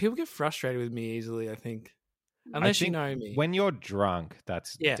 I don't know. People get frustrated with me easily, I think, unless you know me. When you're drunk,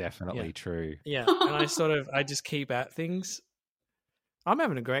 that's definitely true. Yeah, and I just keep at things. I'm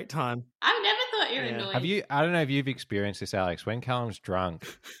having a great time. I've never thought you were annoying. I don't know if you've experienced this, Alex. When Callum's drunk,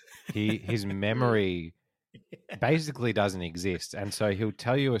 his memory basically doesn't exist, and so he'll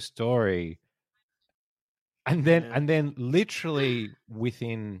tell you a story, and then literally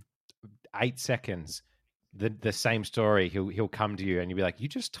within 8 seconds, the same story he'll come to you, and you'll be like, "You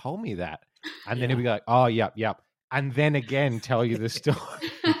just told me that," and then he'll be like, "Oh, yep," and then again tell you the story.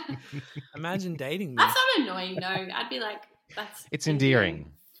 Imagine dating me. That's not annoying. No, I'd be like, it's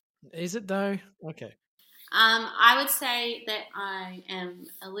endearing. Is it though? Okay. I would say that I am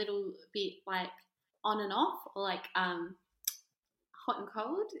a little bit like on and off, or like hot and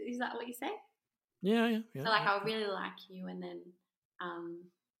cold. Is that what you say? Yeah. So like I'll really like you, and then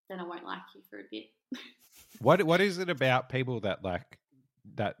I won't like you for a bit. What is it about people that like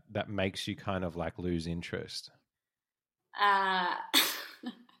that makes you kind of like lose interest?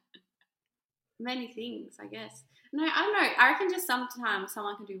 Many things, I guess. No, I don't know. I reckon just sometimes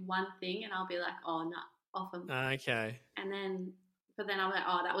someone can do one thing and I'll be like, oh, no, off them. Okay. And then, but then I'm like,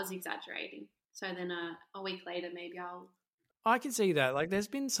 oh, that was exaggerating. So then a week later, maybe I can see that. Like, there's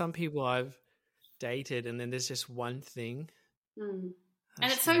been some people I've dated and then there's just one thing. And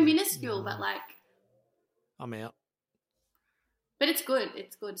it's so minuscule, but like. I'm out. But it's good.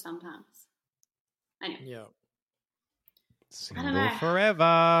 It's good sometimes. Anyway. Yeah. Single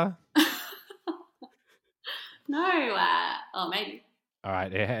forever. No. Maybe. All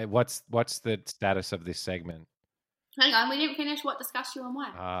right. What's the status of this segment? Hang on, we didn't finish what disgusts you and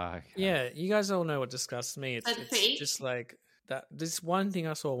why. Okay. Yeah, you guys all know what disgusts me. It's just like that. This one thing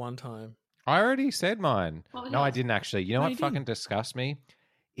I saw one time. I already said mine. No, I didn't actually. You know what fucking disgusts me?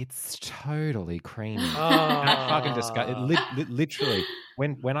 It's totally creamy. That fucking disgust. Literally,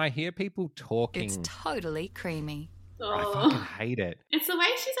 when I hear people talking, it's totally creamy. I fucking hate it. It's the way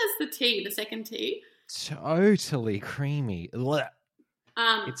she says the T, the second T. Totally creamy.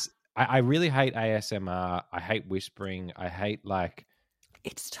 I really hate ASMR. I hate whispering. I hate like.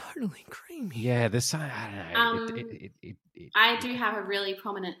 It's totally creamy. Yeah, there's some. I don't know. I do have a really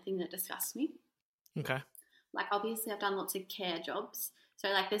prominent thing that disgusts me. Okay. Like obviously, I've done lots of care jobs. So,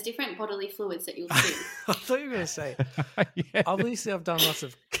 like, there's different bodily fluids that you'll see. I thought you were going to say, obviously, I've done lots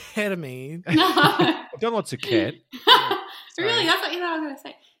of ketamine. No. I've done lots of ket. Really? That's what you thought I was going to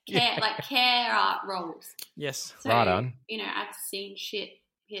say. Care, like care roles. Yes. So, right on. You know, I've seen shit,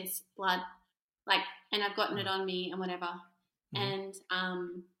 piss, blood, like, and I've gotten it on me and whatever. And, I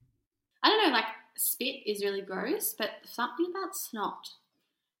don't know, like, spit is really gross, but something about snot.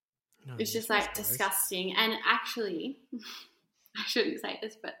 No, it's just, like, disgusting. And actually... I shouldn't say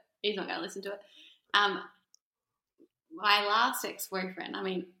this, but he's not going to listen to it. My last ex-boyfriend, I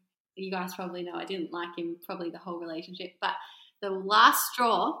mean, you guys probably know I didn't like him probably the whole relationship, but the last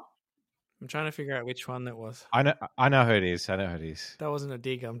straw. I'm trying to figure out which one that was. I know who it is. That wasn't a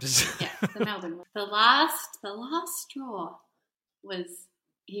dig. I'm just. Yeah, the Melbourne one. The last straw was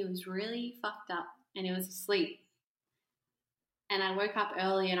he was really fucked up and he was asleep. And I woke up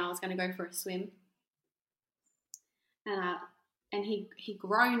early and I was going to go for a swim. And he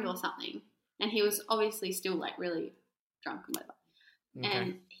groaned or something. And he was obviously still like really drunk and whatever. Okay.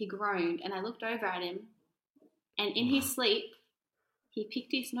 And he groaned and I looked over at him and in his sleep, he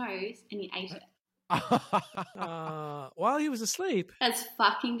picked his nose and he ate it. While he was asleep? That's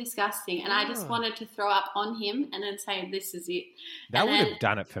fucking disgusting. And I just wanted to throw up on him and then say, this is it. That would have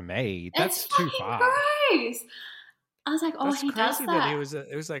done it for me. That's too far. Gross. I was like, oh, That's he does crazy that.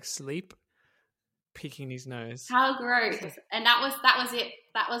 It was like sleep. picking his nose. How gross. And that was it.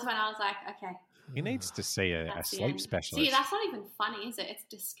 That was when I was like, okay. He needs to see a That's the sleep end. specialist. See, that's not even funny, is it? It's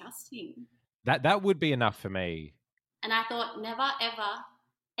disgusting. That would be enough for me. And I thought, never,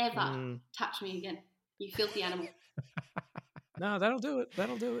 ever touch me again. You filthy animal. No, that'll do it.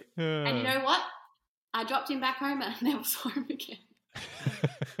 That'll do it. And you know what? I dropped him back home and I never saw him again.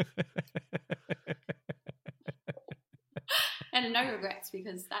 And no regrets,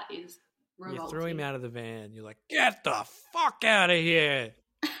 because that is revolting. You threw him out of the van. You're like, get the fuck out of here.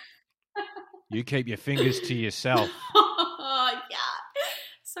 You keep your fingers to yourself. Oh, yeah.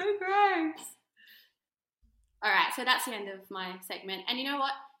 So gross. All right, so that's the end of my segment. And you know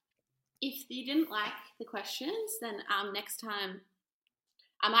what? If you didn't like the questions, then next time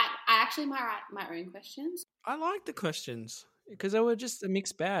I actually might write my own questions. I like the questions because they were just a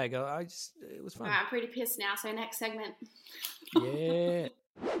mixed bag. It was fun. All right, I'm pretty pissed now, so next segment. Yeah.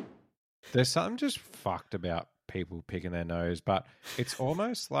 There's something just fucked about people picking their nose, but it's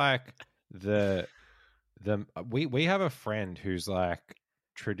almost like we have a friend who's like,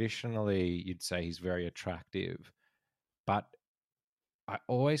 traditionally you'd say he's very attractive, but I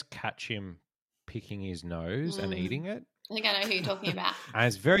always catch him picking his nose and eating it. I think I know who you're talking about. And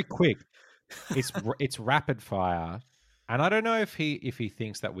it's very quick. It's rapid fire, and I don't know if he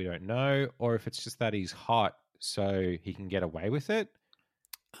thinks that we don't know, or if it's just that he's hot, so he can get away with it.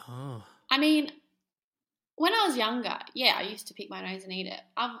 Oh. I mean, when I was younger, yeah, I used to pick my nose and eat it.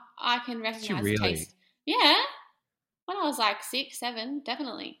 I can recognize the taste. Yeah, when I was like 6, 7,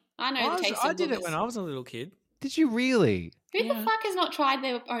 definitely. I know the taste of boogers. I did it when I was a little kid. Did you really? Who the fuck has not tried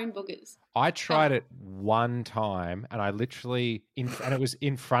their own boogers? I tried it one time, and I literally and it was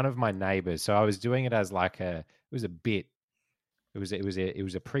in front of my neighbors. So I was doing it as like it was a bit. It was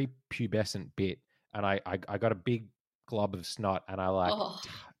a prepubescent bit, and I got a big glob of snot, and I like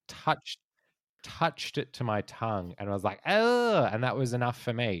touched it to my tongue, and I was like, oh, and that was enough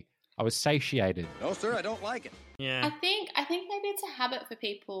for me. I was satiated. No, sir, I don't like it. Yeah. I think maybe it's a habit for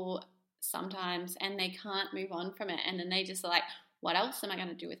people sometimes, and they can't move on from it, and then they just are like, what else am I going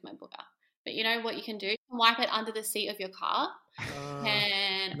to do with my booger? But you know what you can do? You can wipe it under the seat of your car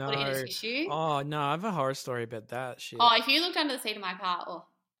and put it in a tissue. Oh, no, I have a horror story about that shit. Oh, if you looked under the seat of my car,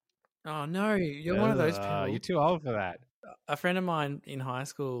 Oh, no, you're one of those people. You're too old for that. A friend of mine in high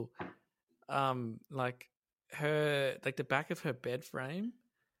school, like the back of her bed frame,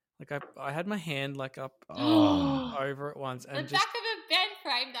 like I had my hand like up over it once, and the back of a bed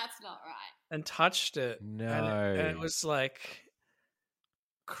frame, that's not right. And touched it. No. And it was like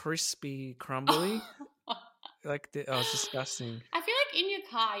crispy, crumbly. It's disgusting. I feel like in your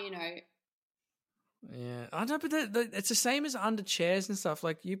car, Yeah, I know, but it's the same as under chairs and stuff.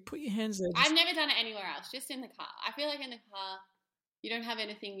 Like you put your hands there. I've never done it anywhere else, just in the car. I feel like in the car, you don't have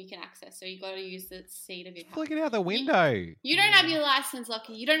anything you can access, so you got to use the seat of your car. Flick it out the window. You don't have your license,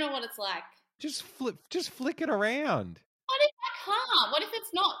 Lockie. You don't know what it's like. Just flick it around. What if I can't? What if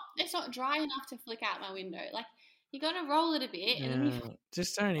it's not dry enough to flick out my window? Like, you got to roll it a bit. Yeah, and then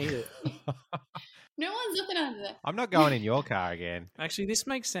just don't eat it. No one's looking under there. I'm not going in your car again. Actually, this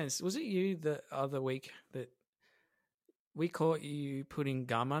makes sense. Was it you the other week that we caught you putting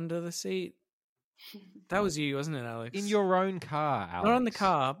gum under the seat? That was you, wasn't it, Alex? In your own car, Alex. Not in the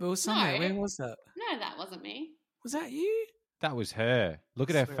car, but it was somewhere. No. Where was that? No, that wasn't me. Was that you? That was her. Look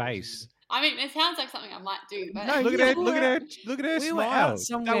at her face. I mean, it sounds like something I might do, but No, Look at her We smile. were out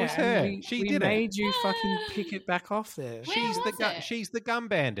somewhere. That was her. And She we did made it. you fucking pick it back off there. Where She's the gum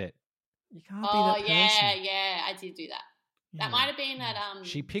bandit. You can't be Oh that yeah, person. yeah, I did do that. Yeah. That might have been that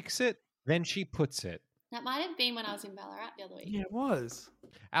She picks it, then she puts it. That might have been when I was in Ballarat the other week. Yeah, it was.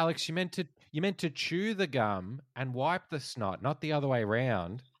 Alex, you meant to chew the gum and wipe the snot, not the other way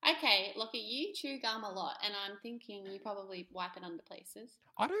around. Okay, Lockie, you chew gum a lot, and I'm thinking you probably wipe it under places.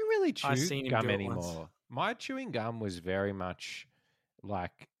 I don't really I've chew seen him gum do it anymore. once. My chewing gum was very much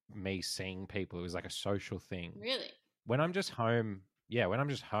like me seeing people. It was like a social thing. Really? When I'm just home,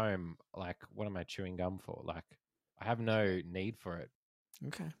 like, what am I chewing gum for? Like, I have no need for it.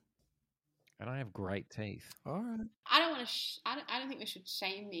 Okay. And I have great teeth. All right. I don't want to. I don't think we should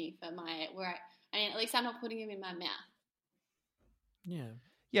shame me for I mean, at least I'm not putting him in my mouth. Yeah.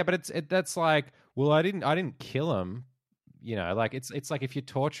 Yeah, but that's like, well, I didn't kill him. You know, like it's like if you're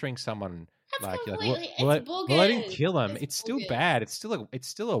torturing someone, That's like, completely. well, It's boogers. I didn't kill him. It's still boogers. bad. It's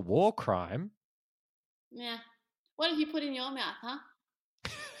still a war crime. Yeah. What if you put in your mouth, huh?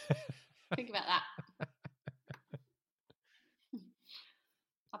 Think about that.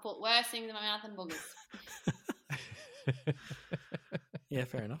 I put worse things in my mouth than boogers. Yeah,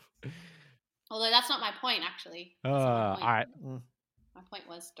 fair enough. Although that's not my point, actually. All That's not my point. right. My point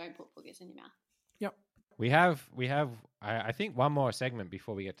was don't put boogers in your mouth. Yep. We have. I think one more segment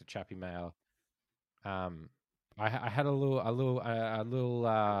before we get to Chappy Mail. I had a little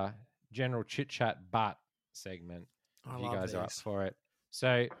general chit chat but segment. I If you love guys are up these. for it.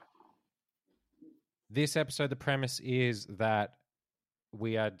 So this episode, the premise is that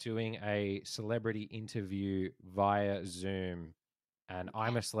we are doing a celebrity interview via Zoom, and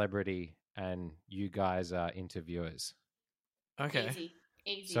I'm a celebrity, and you guys are interviewers. Okay.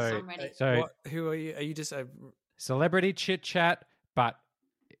 Easy. So- I'm ready. So Who are you? Are you just a... celebrity chit chat, but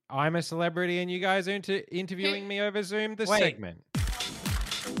I'm a celebrity, and you guys are interviewing me over Zoom. The Wait. segment.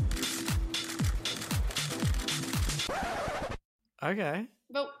 Okay.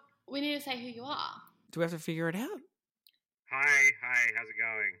 But we need to say who you are. Do we have to figure it out? Hi, how's it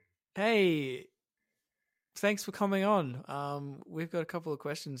going? Hey, thanks for coming on. We've got a couple of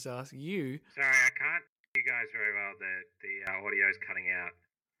questions to ask you. Sorry, I can't hear you guys very well. The audio's cutting out.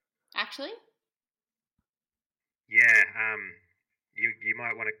 Actually? Yeah, you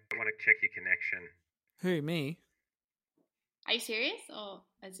might want to check your connection. Who, me? Are you serious? Or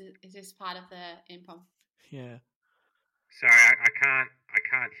is this part of the improv? Yeah. Sorry, I can't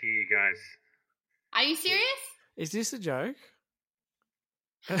hear you guys. Are you serious? Is this a joke?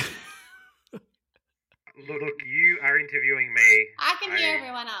 Look, you are interviewing me. I can hear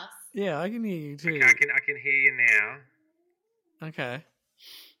everyone else. Yeah, I can hear you too. Okay, I can hear you now. Okay.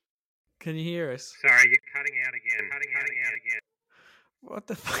 Can you hear us? Sorry, you're cutting out again. Cutting out again. What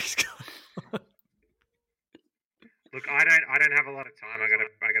the fuck is going on? Look, I don't have a lot of time. I got a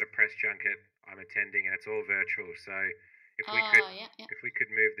press junket I'm attending, and it's all virtual. So if we could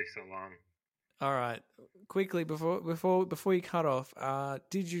move this along. All right. Quickly, before you cut off,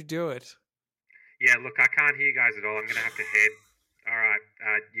 did you do it? Yeah, look, I can't hear you guys at all. I'm gonna have to head. All right,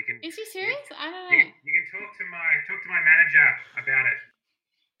 you can. Is he serious? I don't know. You can talk to my manager about it.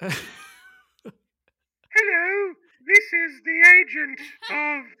 Hello, this is the agent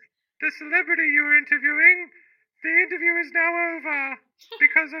of the celebrity you were interviewing. The interview is now over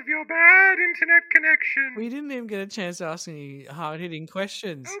because of your bad internet connection. We didn't even get a chance to ask any hard-hitting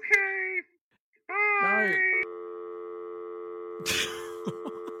questions. Okay, bye.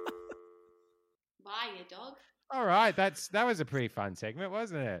 Bye, you dog. All right, that was a pretty fun segment,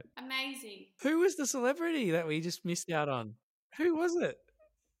 wasn't it? Amazing. Who was the celebrity that we just missed out on? Who was it?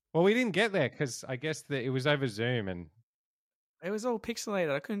 Well, we didn't get there because I guess that it was over Zoom, and It was all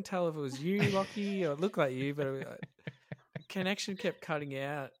pixelated. I couldn't tell if it was you, Lockie, or it looked like you, but the connection kept cutting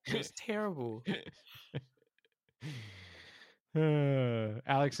out. It was terrible.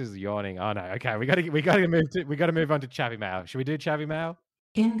 Alex is yawning. Oh no, okay, we gotta move on to Chappy Mail. Should we do Chappy Mail?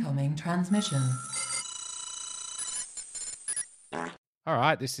 Incoming transmission. All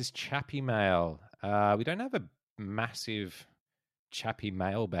right, this is Chappy Mail. We don't have a massive Chappy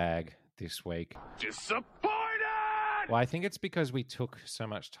mailbag this week. Disappointed. Well, I think it's because we took so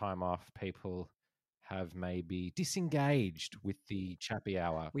much time off. People have maybe disengaged with the Chappy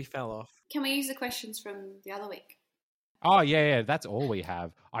Hour. We fell off. Can we use the questions from the other week? Oh yeah, that's all we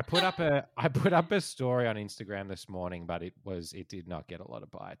have. I put up a story on Instagram this morning, but it did not get a lot of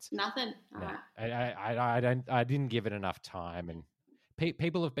bites. Nothing. No, Alright. I didn't give it enough time, and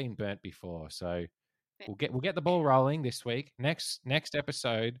people have been burnt before, so we'll get the ball rolling this week. Next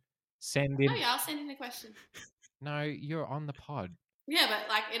episode, send in. Oh yeah, I'll send in the question. No, you're on the pod. Yeah, but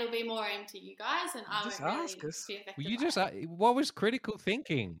like it'll be more aimed to you guys, and I Just won't really ask us. be affected. Well, you by just it. what was critical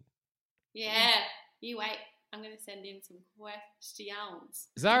thinking? Yeah, you wait. I'm going to send in some questions.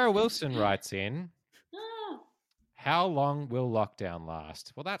 Zara Wilson writes in, Oh, how long will lockdown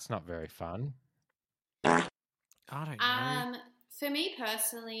last? Well, that's not very fun. I don't know. for me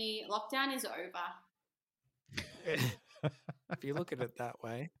personally, lockdown is over. If you look at it that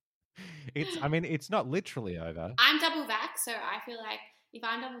way. It's not literally over. I'm double vax, so I feel like if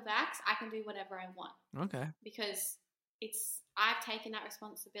I'm double vax, I can do whatever I want Okay. because I've taken that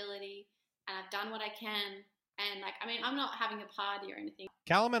responsibility and I've done what I can. And I'm not having a party or anything.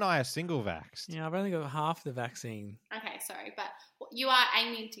 Callum and I are single vaxxed. Yeah, I've only got half the vaccine. Okay, sorry, but you are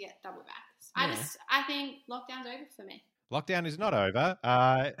aiming to get double vax. Yeah. I think lockdown's over for me. Lockdown is not over.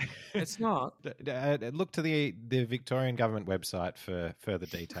 It's not. Look to the Victorian government website for further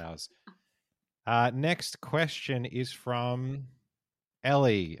details. Next question is from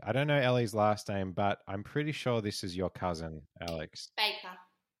Ellie. I don't know Ellie's last name, but I'm pretty sure this is your cousin, Alex.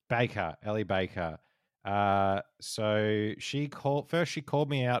 Baker. Ellie Baker. So she called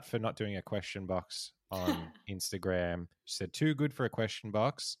me out for not doing a question box on Instagram. She said, too good for a question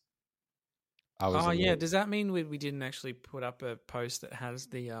box. Does that mean we didn't actually put up a post that has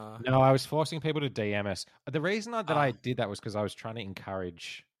the... No, I was forcing people to DM us. The reason that I did that was because I was trying to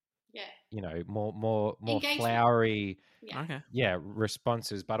encourage more Engagement. flowery, Yeah. Okay.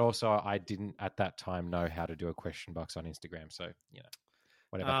 responses. But also, I didn't at that time know how to do a question box on Instagram, so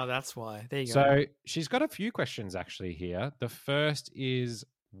whatever. Oh, that's why. There you go. So she's got a few questions actually here. The first is,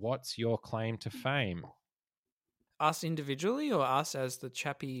 what's your claim to fame? Us individually or us as the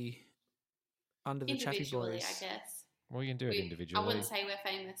Chappie under the Chappie Individually, boys? I guess. Well, you can do it individually. I wouldn't say we're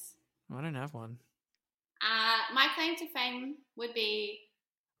famous. I don't have one. My claim to fame would be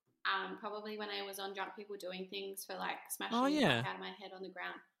probably when I was on Drunk People Doing Things for like smashing the fuck out of my head on the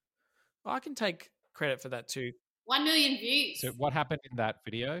ground. I can take credit for that too. 1 million views. So what happened in that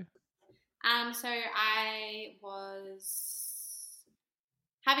video? So I was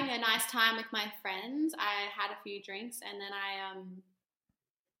having a nice time with my friends. I had a few drinks and then I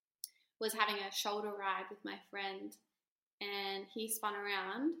was having a shoulder ride with my friend and he spun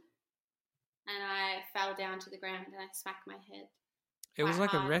around and I fell down to the ground and I smacked my head. It was like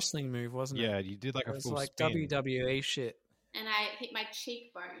hard. a wrestling move, wasn't it? Yeah, you did like It a was full like spin. WWE shit. And I hit my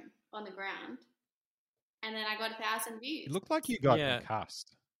cheekbone on the ground and then I got 1,000 views. It looked like you got Yeah.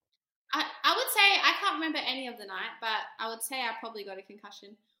 concussed. I would say, I can't remember any of the night, but I would say I probably got a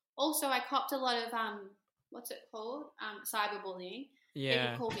concussion. Also, I copped a lot of, what's it called? Cyberbullying.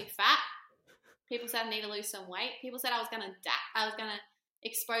 Yeah. People called me fat. People said I need to lose some weight. People said I was going to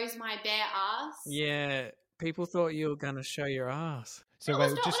expose my bare ass. Yeah. People thought you were going to show your ass. So That wait,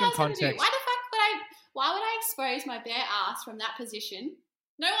 was not just what I in was gonna do. context, Why would I expose my bare ass from that position?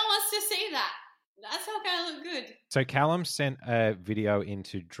 No one wants to see that. That's not going to look good. so Callum sent a video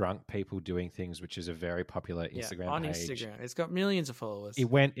into Drunk People Doing Things, which is a very popular Yeah, Instagram on page. Instagram. It's got millions of followers.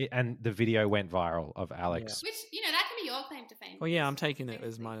 And the video went viral of Alex. Which, that can be your claim to fame. Well, yeah, I'm taking it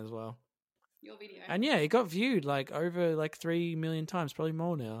as mine as well. Your video. And yeah, it got viewed like over like 3 million times, probably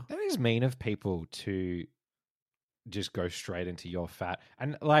more now. That is mean of people to just go straight into your fat.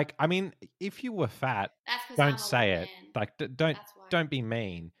 And like, I mean, if you were fat, That's 'cause I'm don't a say white it. man. Like, That's why. don't be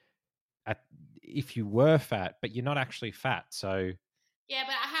mean. If you were fat, but you're not actually fat, so Yeah,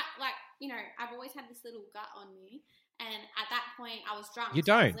 but I have I've always had this little gut on me, and at that point I was drunk. You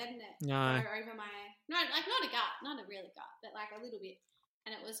so I was don't. letting it No. go over my not a gut, not a really gut, but like a little bit,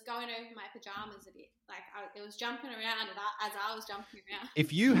 and it was going over my pajamas a bit. Like it was jumping around as I was jumping around.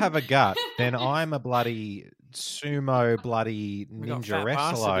 if you have a gut, then I'm a bloody sumo, bloody We got ninja fat wrestler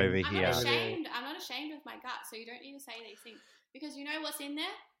bastard over in- I'm here. not ashamed. I'm not ashamed of my gut, so you don't need to say these things because you know what's in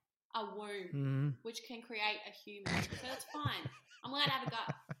there? A womb, Mhm. which can create a human. So it's fine. I'm allowed to have a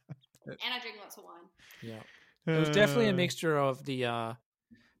gut, and I drink lots of wine. Yeah. It was definitely a mixture of the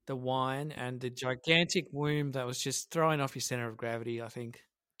wine and the gigantic womb that was just throwing off your center of gravity, I think.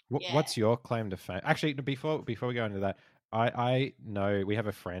 Yeah. What's your claim to fame? Actually, before we go into that, I know we have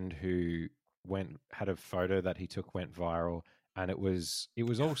a friend who had a photo that he took went viral, and it was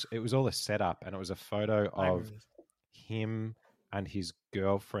all a setup, and it was a photo I of remember this. him and his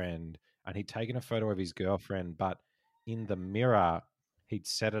girlfriend, and he'd taken a photo of his girlfriend, but in the mirror he'd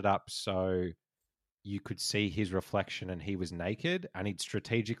set it up so you could see his reflection and he was naked, and he'd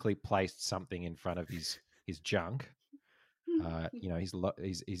strategically placed something in front of his junk,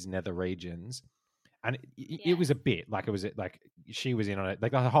 his nether regions, and it was a bit like it was like she was in on it,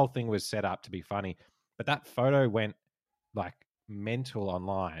 like the whole thing was set up to be funny, but that photo went like mental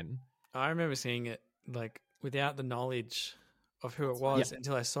online. I remember seeing it like without the knowledge of who it was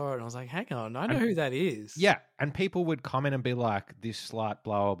until I saw it, and I was like, hang on, I know who that is. Yeah, and people would comment and be like, "This slut,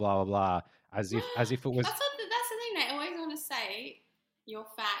 blah blah blah blah," as if it was. That's the thing. They always want to say you're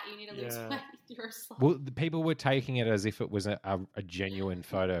fat. You need to lose weight. You're a slut. Well, the people were taking it as if it was a genuine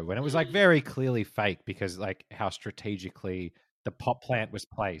photo when it was like very clearly fake because like how strategically the pot plant was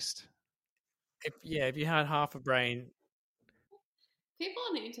placed. If you had half a brain. People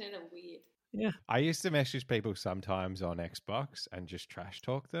on the internet are weird. Yeah. I used to message people sometimes on Xbox and just trash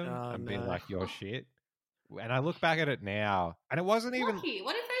talk them and be like, "You're shit." And I look back at it now, and it wasn't even. Lucky.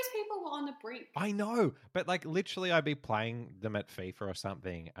 What if those people were on the brink? I know, but like literally, I'd be playing them at FIFA or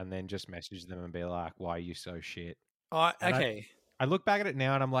something, and then just message them and be like, "Why are you so shit?" Oh, And okay. I look back at it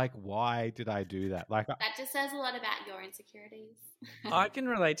now, and I'm like, "Why did I do that?" Like, That just says a lot about your insecurities. I can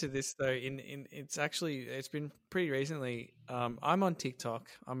relate to this though. It's been pretty recently. I'm on TikTok.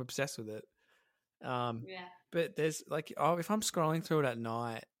 I'm obsessed with it. Yeah. But there's like, if I'm scrolling through it at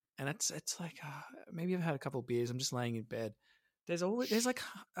night, and it's like maybe I've had a couple of beers. I'm just laying in bed. There's like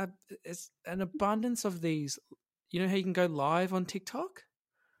it's an abundance of these. You know how you can go live on TikTok?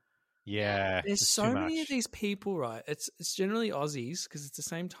 yeah, There's it's so too many much. of these people, right? It's generally Aussies because it's the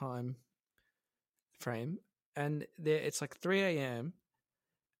same time frame, and it's like 3 a.m.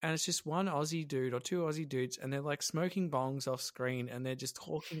 and it's just one Aussie dude or two Aussie dudes, and they're like smoking bongs off screen, and they're just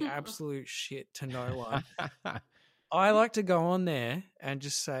talking absolute shit to no one. I like to go on there and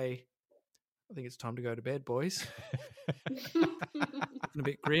just say, I think it's time to go to bed, boys. Looking a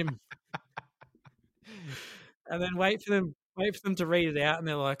bit grim. And then wait for them to read it out, and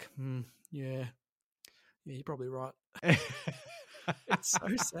they're like, yeah, you're probably right. It's so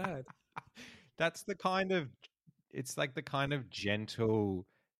sad. That's it's like the kind of gentle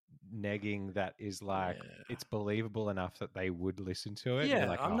negging that is like, it's believable enough that they would listen to it. Yeah,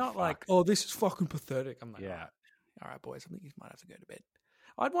 like, I'm oh, not fuck. like, oh, this is fucking pathetic. I'm like, Yeah. all right, boys, I think you might have to go to bed.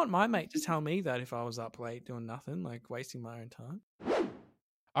 I'd want my mate to tell me that if I was up late doing nothing, like wasting my own time.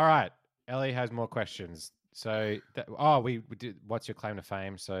 All right. Ellie has more questions. So, we did. What's your claim to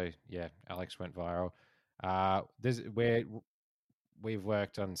fame? So, yeah, Alex went viral. We've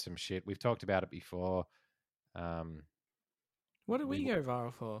worked on some shit. We've talked about it before. What did we go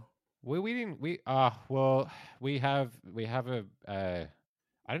viral for? We didn't. We have a.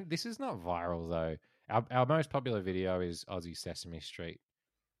 I don't. This is not viral though. Our most popular video is Aussie Sesame Street,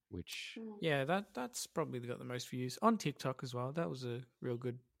 which Yeah, that's probably got the most views on TikTok as well. That was a real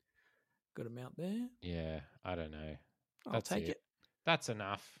good amount there. yeah, I don't know. I'll take it. That's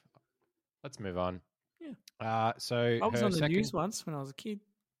enough. Let's move on. Yeah. So I was on the news once when I was a kid.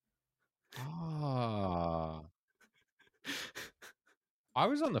 Oh. I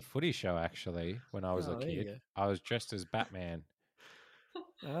was on the Footy Show actually when I was a there you kid. I was dressed as Batman.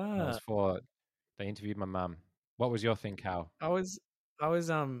 And Ah, they interviewed my mum. What was your thing, Cal? I was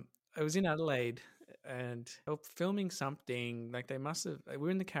in Adelaide and they were filming something. Like they must have. We were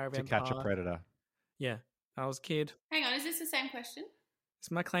in the caravan To Catch park. a Predator. Yeah, I was a kid. Hang on, is this the same question?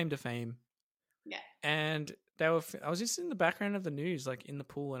 It's my claim to fame. Yeah. And I was just in the background of the news, like in the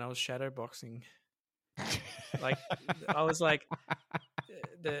pool, and I was shadow boxing. Like I was like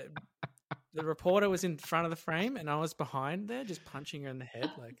the reporter was in front of the frame, and I was behind there, just punching her in the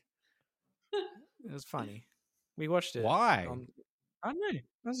head. Like it was funny. We watched it. Why? I don't know.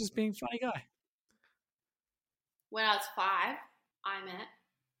 I was just being a funny guy. When I was 5, I met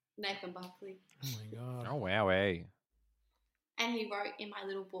Nathan Buckley. Oh my god. Oh wow, eh? And he wrote in my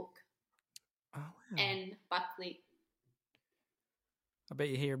little book, Oh wow. N. Buckley. I bet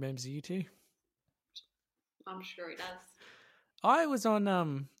he remembers you too. I'm sure he does. I was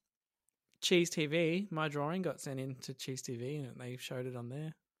on Cheese TV. My drawing got sent in to Cheese TV, and they showed it on there.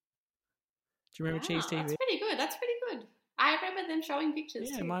 Do you remember Cheese TV? That's pretty good. That's pretty good. I remember them showing pictures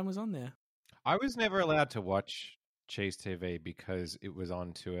Yeah, too. mine was on there. I was never allowed to watch Cheese TV because it was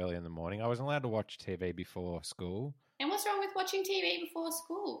on too early in the morning. I wasn't allowed to watch TV before school. And what's wrong with watching TV before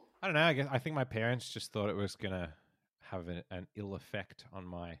school? I don't know. I think my parents just thought it was gonna have an ill effect on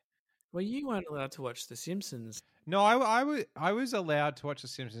my. Well, you weren't allowed to watch The Simpsons. No, I was allowed to watch The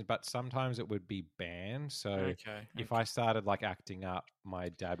Simpsons, but sometimes it would be banned. So Okay. if I started like acting up, my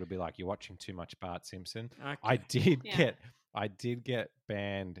dad would be like, "You're watching too much Bart Simpson." Okay. I did get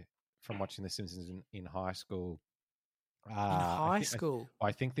banned from watching The Simpsons in high school. In high school.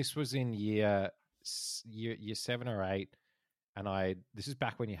 I think this was in year 7 or 8, and this is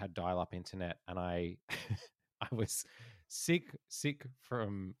back when you had dial-up internet, and I I was sick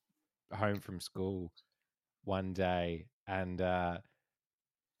from home from school one day, and oh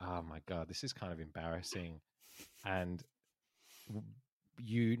my god, this is kind of embarrassing. And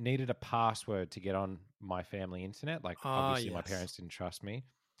you needed a password to get on my family internet. Like obviously my parents didn't trust me.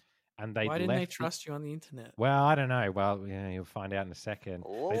 And why didn't they trust you on the internet? Well, I don't know. Well, yeah, you'll find out in a second.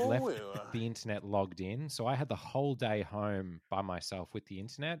 They left the internet logged in. So I had the whole day home by myself with the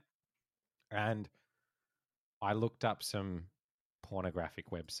internet. And I looked up some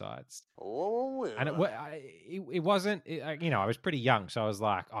pornographic websites. And it wasn't, I was pretty young. So I was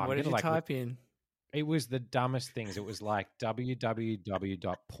like, oh, what did you type in? It was the dumbest things. It was like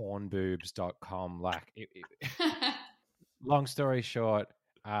www.pornboobs.com. Like, long story short,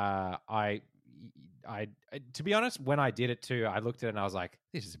 I to be honest, when I did it too, I looked at it and I was like,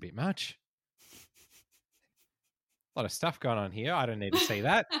 this is a bit much. A lot of stuff going on here. I don't need to see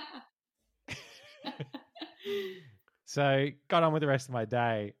that. So got on with the rest of my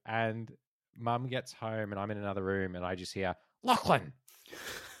day, and mum gets home and I'm in another room and I just hear, Lachlan.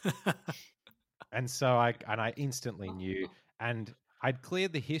 And so I instantly knew, and I'd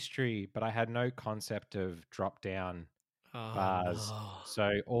cleared the history, but I had no concept of drop down bars. No.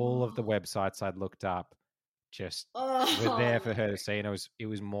 So all of the websites I'd looked up just were there for her to see, and it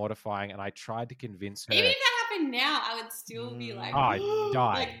was mortifying. And I tried to convince her. Even if that happened now, I would still be like, I'd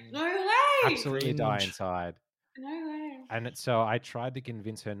die. Like, no way. Absolutely die inside. No way. so I tried to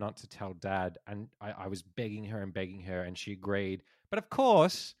convince her not to tell Dad, and I was begging her, and she agreed. But of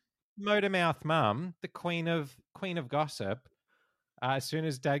course, Motormouth Mum, the queen of gossip, as soon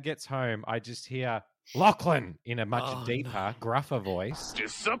as Dad gets home, I just hear Lachlan in a much deeper, gruffer voice.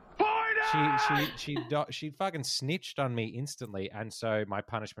 Disappointed! She fucking snitched on me instantly, and so my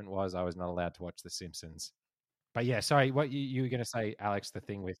punishment was I was not allowed to watch The Simpsons. But yeah, sorry, what you were going to say, Alex? The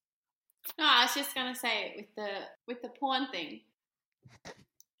thing with No, I was just gonna say with the porn thing.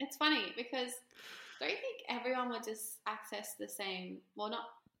 It's funny because don't you think everyone would just access the same? Well, not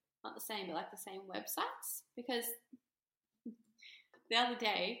the same, but like the same websites. Because the other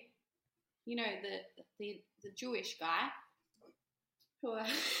day, you know, the Jewish guy who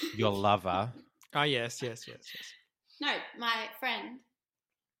your lover. Oh, yes. No, my friend,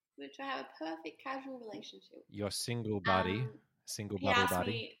 which I have a perfect casual relationship with. Your single buddy, single He bubble asked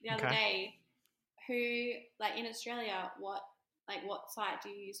buddy. me the other day, who, like in Australia, what site do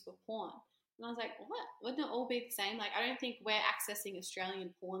you use for porn? And I was like, what? Wouldn't it all be the same? Like, I don't think we're accessing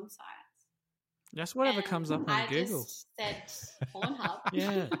Australian porn sites. Just whatever And comes up on I Google. just said Pornhub.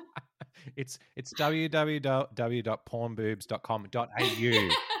 Yeah. It's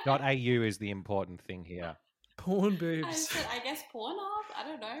www.pornboobs.com.au. .au is the important thing here. Porn I boobs. said, I guess Pornhub. I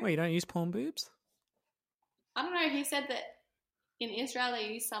don't know. Wait, you don't use porn boobs? I don't know. He said that in Israel they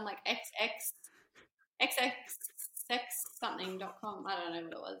use some like xxxsomething.com. I don't know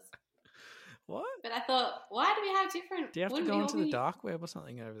what it was. What? But I thought, why do we have different? Do you have to wouldn't go we onto all the be- dark web or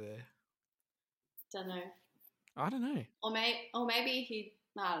something over there? Don't know. I don't know. Or maybe he.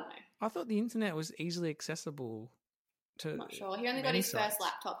 No, I don't know. I thought the internet was easily accessible to. I'm not sure. He only got many his sites. first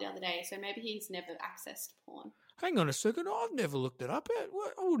laptop the other day, so maybe he's never accessed porn. Hang on a second, I've never looked it up. I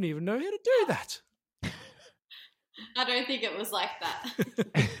wouldn't even know how to do that. I don't think it was like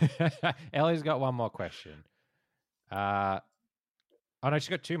that. Ellie's got one more question. Oh no, she's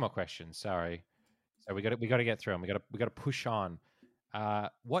got two more questions. Sorry. So we got to get through them. We got to push on.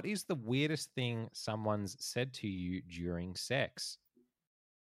 What is the weirdest thing someone's said to you during sex?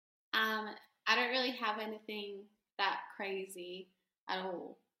 I don't really have anything that crazy at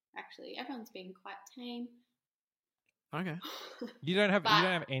all. Actually, everyone's been quite tame. Okay. You don't have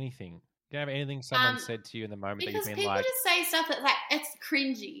But- anything. You don't have anything someone said to you in the moment that you've Because been people like, just say stuff that's like it's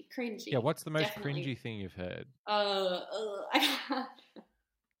cringy. yeah. What's the most Definitely. cringy thing you've heard? I can't.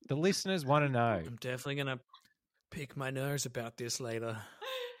 The listeners want to know. I'm definitely going to pick my nose about this later.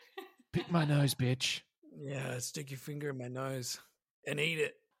 Pick my nose, bitch. Yeah, stick your finger in my nose and eat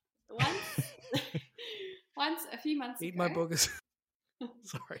it. Once a few months Eat ago. my boogers.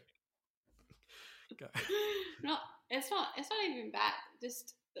 Sorry. Go. No, it's not even bad.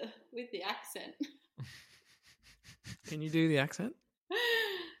 Just with the accent. Can you do the accent?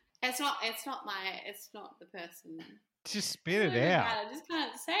 It's not the person. Just spit It's it not even out. bad, I just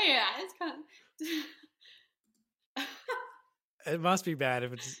can't say it. I just can't. It must be bad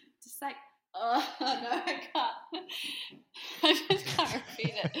if it's. Just like, oh no, I can't. I just can't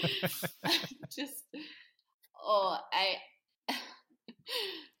repeat it. Just,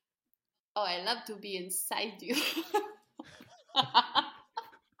 I love to be inside you.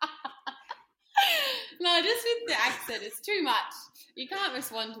 No, just with the accent, it's too much. You can't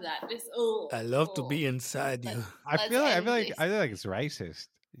respond to that. Just I love to be inside you. I feel like it's racist.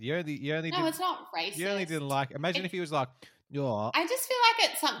 You only No, did, it's not racist. you only didn't like. Imagine if he was like, "Yo." I just feel like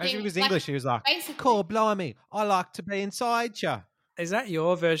it's something. Imagine if he was like, English. He was like, basically- "Cool, blimey, I like to be inside you." Is that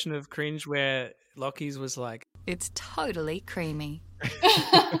your version of cringe where Lockie's was like, It's totally creamy.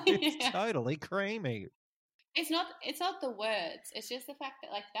 It's Yeah. totally creamy. It's not the words. It's just the fact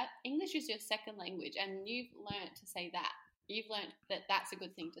that like that English is your second language, and you've learned to say that. You've learned that that's a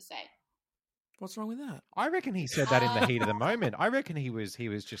good thing to say. what's wrong with that? I reckon he said that in the heat of the moment. I reckon he was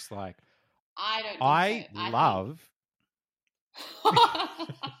just like, I don't. Think "I so. love."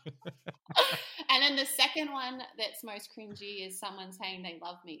 And then the second one that's most cringy is someone saying they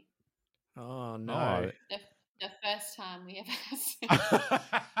love me. Oh, no. The first time we ever had sex.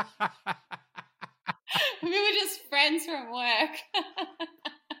 We were just friends from work.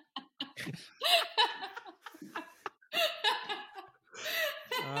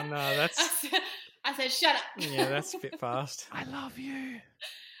 Oh, no, that's. I said, shut up. Yeah, that's a bit fast. I love you.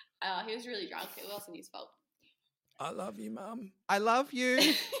 He was really drunk. It wasn't his fault. I love you, Mum. I love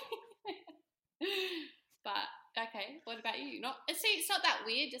you. But okay, what about you? It's not that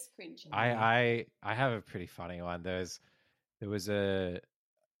weird, just cringe. I have a pretty funny one. There was a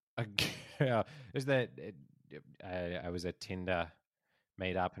girl. I was a Tinder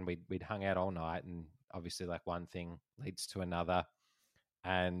meet up, and we'd hung out all night, and obviously like one thing leads to another.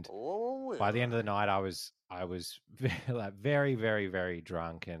 And by the end of the night, I was like very, very, very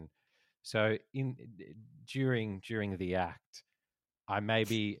drunk, and so during the act, I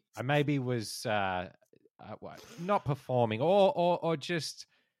maybe was not performing, or just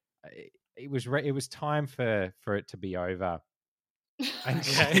it was time for it to be over, and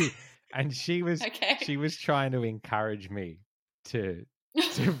she was Okay. she was trying to encourage me to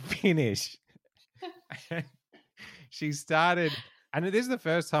finish. She started, and this is the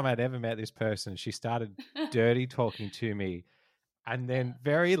first time I'd ever met this person. She started dirty talking to me, and then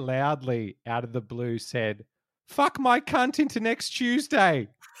very loudly out of the blue said, "Fuck my cunt into next Tuesday."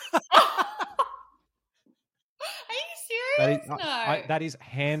 Are you serious? No. That is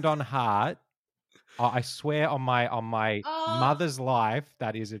hand on heart. I swear on my mother's life,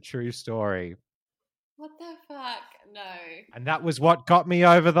 that is a true story. What the fuck? No. And that was what got me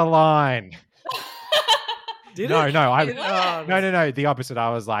over the line. No, the opposite. I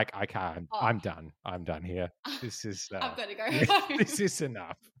was like, I can't. Oh. I'm done. I'm done here. This is. I've got to go home. This is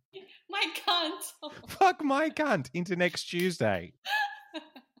enough. My cunt. Fuck my cunt into next Tuesday.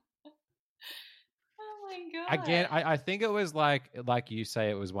 Oh my god. Again, I think it was like you say,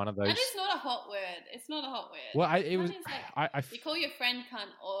 it was one of those. That is not a hot word. It's not a hot word. Well, it was. You call your friend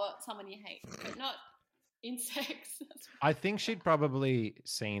cunt or someone you hate, but not in sex. I think she'd probably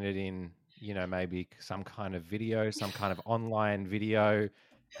seen it in, maybe some kind of video, some kind of online video,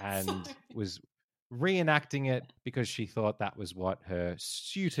 and was reenacting it because she thought that was what her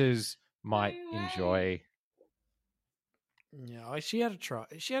suitors might enjoy. Yeah, she had a try.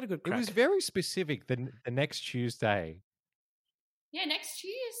 She had a good crack. It was very specific. The next Tuesday. Yeah, next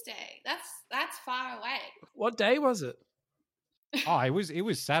Tuesday. That's far away. What day was it? Oh, it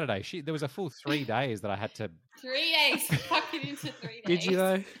was Saturday. There was a full 3 days that I had to. 3 days. Fuck it into 3 days. Did you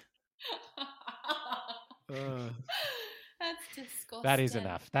though? That's disgusting. That is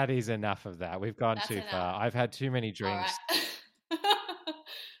enough. That is enough of that. We've gone too far. I've had too many drinks. Right.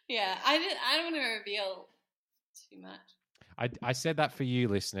 Yeah, I don't want to reveal too much. I said that for you,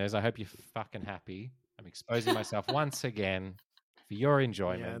 listeners. I hope you're fucking happy. I'm exposing myself once again for your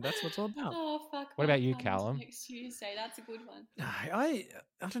enjoyment. Yeah, that's what it's all about. Oh fuck! What about you, Callum? Next Tuesday, that's a good one. I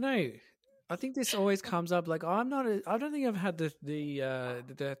don't know. I think this always comes up. Like I don't think I've had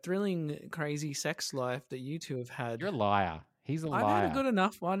the thrilling, crazy sex life that you two have had. You're a liar. He's a liar. I've had a good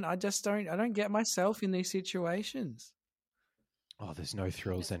enough one. I don't get myself in these situations. Oh, there's no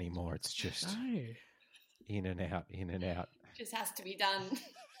thrills anymore. It's just in and out, in and out. Just has to be done.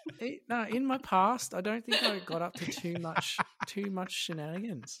 No, in my past, I don't think I got up to too much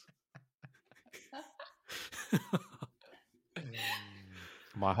shenanigans.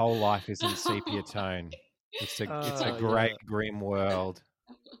 My whole life is in sepia tone. It's a great grim world.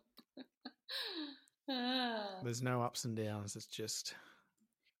 There's no ups and downs. It's just.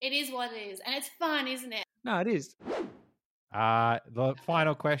 It is what it is, and it's fun, isn't it? No, it is. The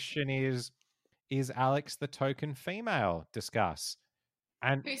final question is Alex the token female? Discuss.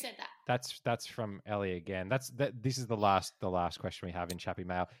 And who said that? That's from Ellie again. This is the last question we have in Chappy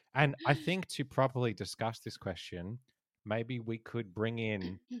Mail. And I think to properly discuss this question, maybe we could bring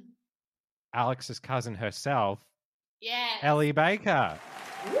in Alex's cousin herself, Ellie Baker.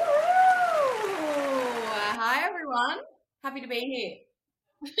 Woo! Hi everyone. Happy to be here.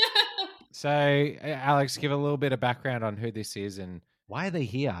 So, Alex, give a little bit of background on who this is and why are they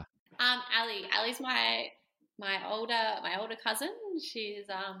here? Allie's my older cousin. She's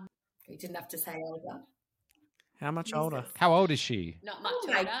You didn't have to say older. How much older? How old is she? Not much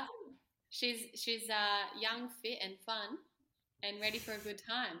older. She's young, fit, and fun, and ready for a good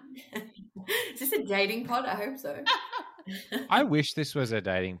time. Is this a dating pod? I hope so. I wish this was a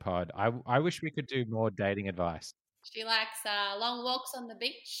dating pod. I wish we could do more dating advice. She likes long walks on the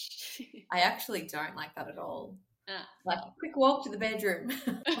beach. I actually don't like that at all. Like a quick walk to the bedroom.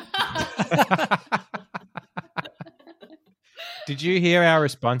 Did you hear our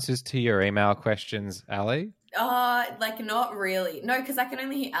responses to your email questions, Ali? Like not really. No, because I can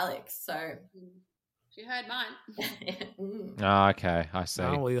only hear Alex, so. She heard mine. Oh, okay, I see.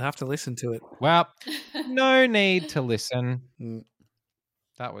 Oh, well, you'll have to listen to it. Well, no need to listen.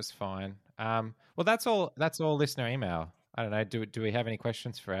 That was fine. Well, that's all listener email. I don't know. Do we have any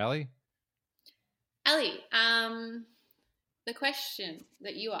questions for Ali? Ali, the question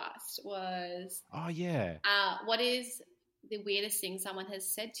that you asked was, oh yeah, what is the weirdest thing someone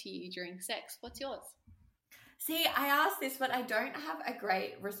has said to you during sex? What's yours? See, I asked this, but I don't have a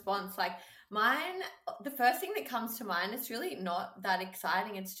great response. Like mine, the first thing that comes to mind, it's really not that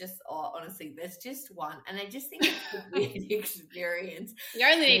exciting. It's just, honestly, there's just one. And I just think it's a weird experience. You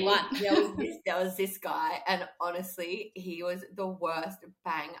only need one. There was this guy, and honestly, he was the worst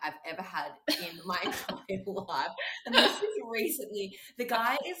bang I've ever had in my entire life. And this is recently. The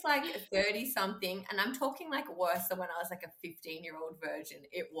guy is like 30-something, and I'm talking like worse than when I was like a 15-year-old virgin.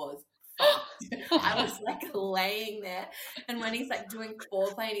 It was I was like laying there, and when he's like doing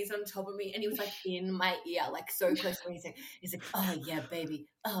foreplay and he's on top of me and he was like in my ear, like so close to me, he's like, oh yeah baby,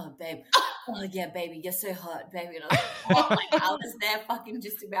 oh babe, oh yeah baby, you're so hot baby. And I was like, oh my God, I was there fucking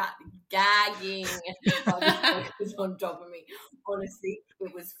just about gagging. I was on top of me. Honestly,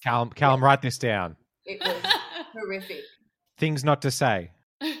 it was Callum, write this down. It was horrific. Things not to say.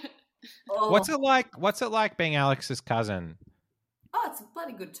 Oh. What's it like being Alex's cousin? Oh, it's a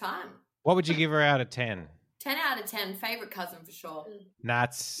bloody good time. What would you give her out of 10? 10 out of 10. Favorite cousin for sure.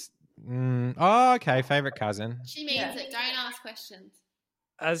 That's okay. Favorite cousin. She means it. Don't ask questions.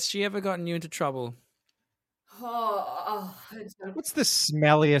 Has she ever gotten you into trouble? What's the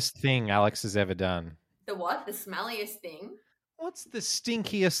smelliest thing Alex has ever done? The what? The smelliest thing? What's the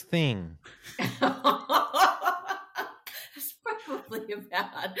stinkiest thing? It's probably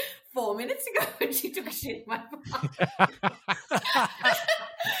about 4 minutes ago when she took a shit in my bath.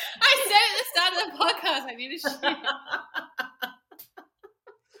 I said at the start of the podcast I need a shit.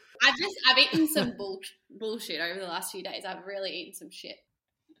 I've eaten some bullshit over the last few days. I've really eaten some shit.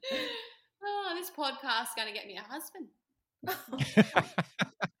 Oh, this podcast's going to get me a husband.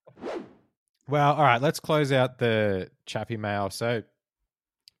 Well, all right, let's close out the Chappy Mail. So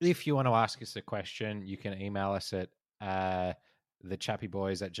if you want to ask us a question, you can email us at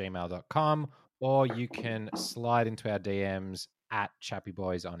thechappyboys@gmail.com, or you can slide into our DMs at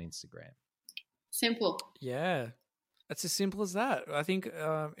chappyboys on Instagram. Simple. Yeah, it's as simple as that. I think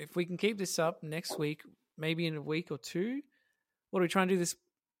if we can keep this up next week, maybe in a week or two, what are we trying to do this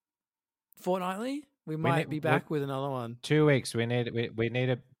fortnightly? We might be back with another one. 2 weeks. We need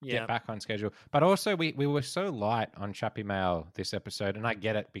to get back on schedule. But also, we were so light on Chappy Mail this episode, and I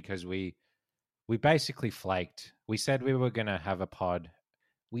get it because we basically flaked. We said we were going to have a pod.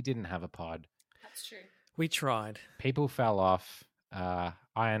 We didn't have a pod. That's true. We tried. People fell off. I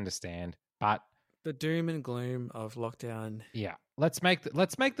understand, but the doom and gloom of lockdown. Yeah, let's make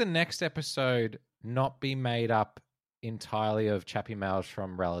the next episode not be made up entirely of Chappy Mails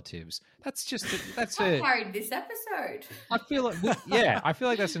from relatives. That's carried this episode. I feel like I feel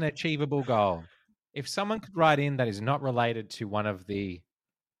like that's an achievable goal. If someone could write in that is not related to one of the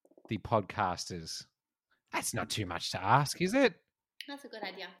podcasters, that's not too much to ask, is it? That's a good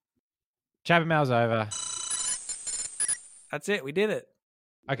idea. Chappy Mail's over. That's it. We did it.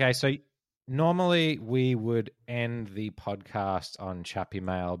 Okay, so normally we would end the podcast on Chappy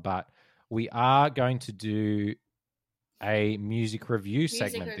Mail, but we are going to do a music review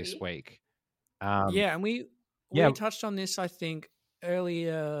segment this week. And we touched on this, I think,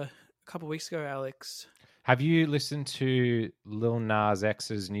 earlier a couple of weeks ago, Alex. Have you listened to Lil Nas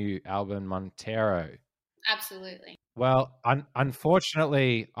X's new album, Montero? Absolutely. Well,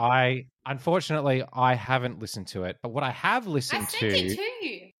 unfortunately, I haven't listened to it. But what I have listened I sent it to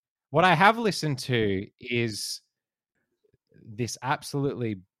you. What I have listened to is this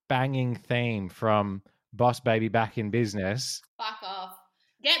absolutely banging theme from Boss Baby Back in Business. Fuck off.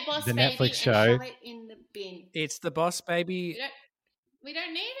 Get Boss the Baby Netflix and show. shove it in the bin. It's the Boss Baby. We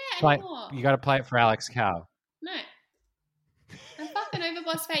don't need it anymore. You got to play it for Alex Cal. No. I'm fucking over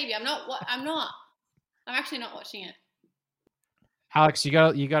Boss Baby. I'm actually not watching it. Alex, you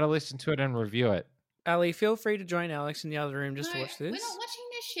got to listen to it and review it. Ali, feel free to join Alex in the other room just to watch this. We're not watching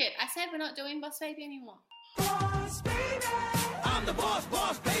this shit. I said we're not doing Boss Baby anymore. Boss Baby. I'm the boss,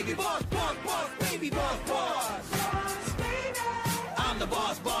 boss, baby, boss, boss, boss, baby, boss, boss. Boss Baby. I'm the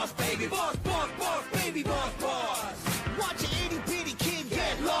boss, boss, baby, boss, boss, boss, baby, boss, boss. Watch an itty bitty kid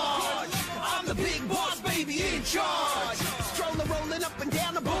get large. I'm the big boss, baby, in charge. Strolling, rolling up and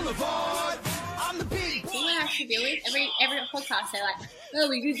down the boulevard. I'm the big boss. You know what I have to deal with? Every podcast, they're like, oh,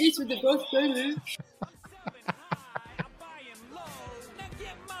 we did this with the Boss Baby.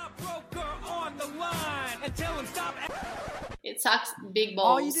 It sucks big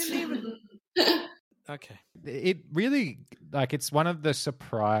balls. Oh, you didn't even... Okay. It really, it's one of the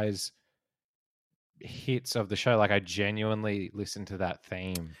surprise hits of the show. I genuinely listened to that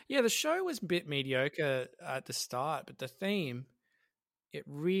theme. Yeah, the show was a bit mediocre at the start, but the theme, it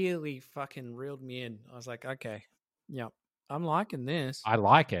really fucking reeled me in. I was like, okay, yep, I'm liking this. I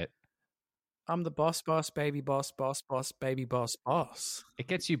like it. I'm the boss, boss, baby, boss, boss, boss, baby, boss, boss. It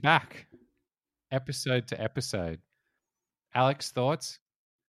gets you back. episode to episode. Alex, thoughts?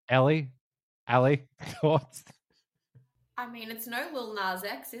 Ali, thoughts? I mean, it's no Lil Nas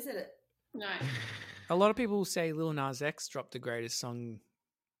X, is it? No. A lot of people say Lil Nas X dropped the greatest song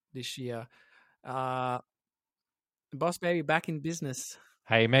this year. Boss Baby back in business.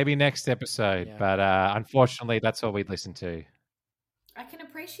 Hey, maybe next episode, Yeah. but unfortunately, that's all we'd listen to. I can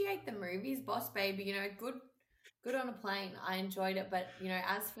appreciate the movies, Boss Baby. You know, good on a plane. I enjoyed it, but you know,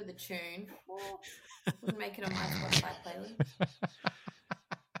 as for the tune, wouldn't make it on my Spotify playlist.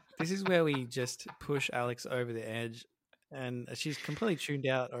 This is where we just push Alex over the edge, and she's completely tuned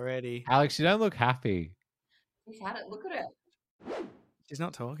out already. Alex, you don't look happy. She's had it. Look at it. She's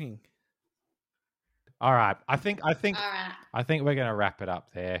not talking. All right, I think All right. we're going to wrap it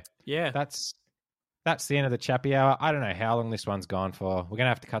up there. Yeah. That's the end of the Chappy Hour. I don't know how long this one's gone for. We're going to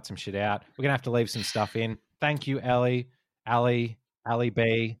have to cut some shit out. We're going to have to leave some stuff in. Thank you, Ali B.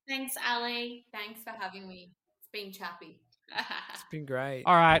 Thanks, Ali. Thanks for having me. It's been chappy. It's been great.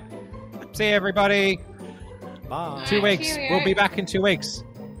 All right. See you, everybody. Bye. 2 weeks. cheerio. We'll be back in 2 weeks.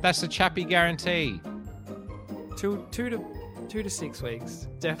 That's the Chappy guarantee. Two to 6 weeks.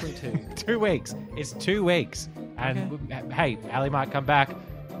 Definitely 2. 2 weeks. It's 2 weeks. And hey, Ali might come back.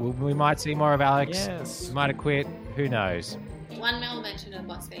 We might see more of Alex. Yes. He might have quit. Who knows? 1 mil mention of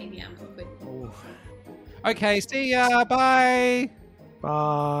Boss Baby. I'm good. Ooh. Okay, see ya. Bye.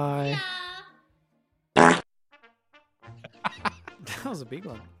 Bye. Yeah. That was a big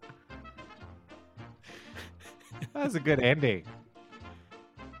one. That was a good ending.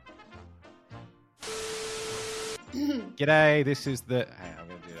 G'day, this is the... Hey, I'm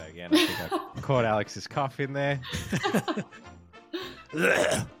going to do that again. I think I caught Alex's cough in there.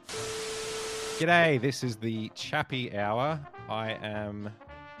 G'day, this is the Chappy Hour. I am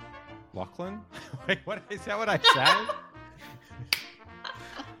Lachlan. Wait, what is that what I say?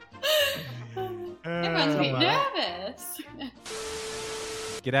 Everyone's a bit nervous.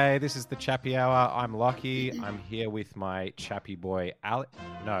 G'day, this is the Chappy Hour. I'm Lockie. I'm here with my Chappy boy, Alex.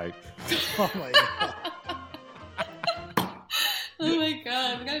 No. Oh my god. Oh my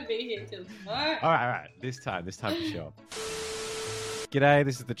god, I'm gonna be here till tomorrow. All right. This time for sure. G'day,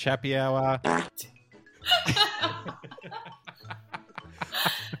 this is the Chappy Hour.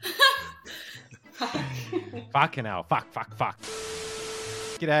 Fucking hell. Fuck.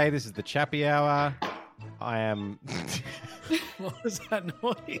 G'day, this is the Chappy Hour. I am... What was that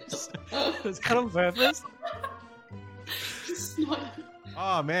noise? Was that on purpose?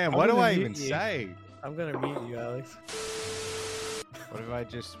 Oh, man, I'm what do gonna I mute even you. say? I'm gonna mute you, Alex. What if I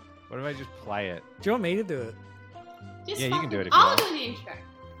just play it? Do you want me to do it? Just Yeah, you can do it if you I'll want. do the intro.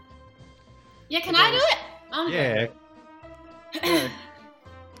 Yeah, can I do it? I'm Yeah.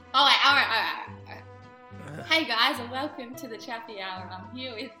 All right. Hey guys, and welcome to the Chappy Hour. I'm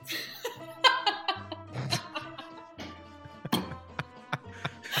here with.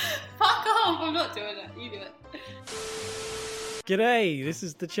 Fuck off! I'm not doing it. You do it. G'day, this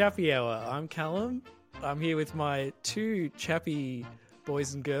is the Chappy Hour. I'm Callum. I'm here with my 2 Chappy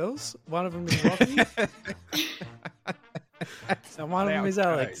boys and girls. One of them is Rocky, and one of them is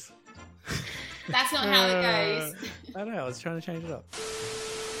Alex. That's not how it goes. I know, I was trying to change it up.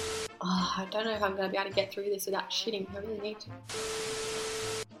 Oh, I don't know if I'm going to be able to get through this without shitting. I really need to.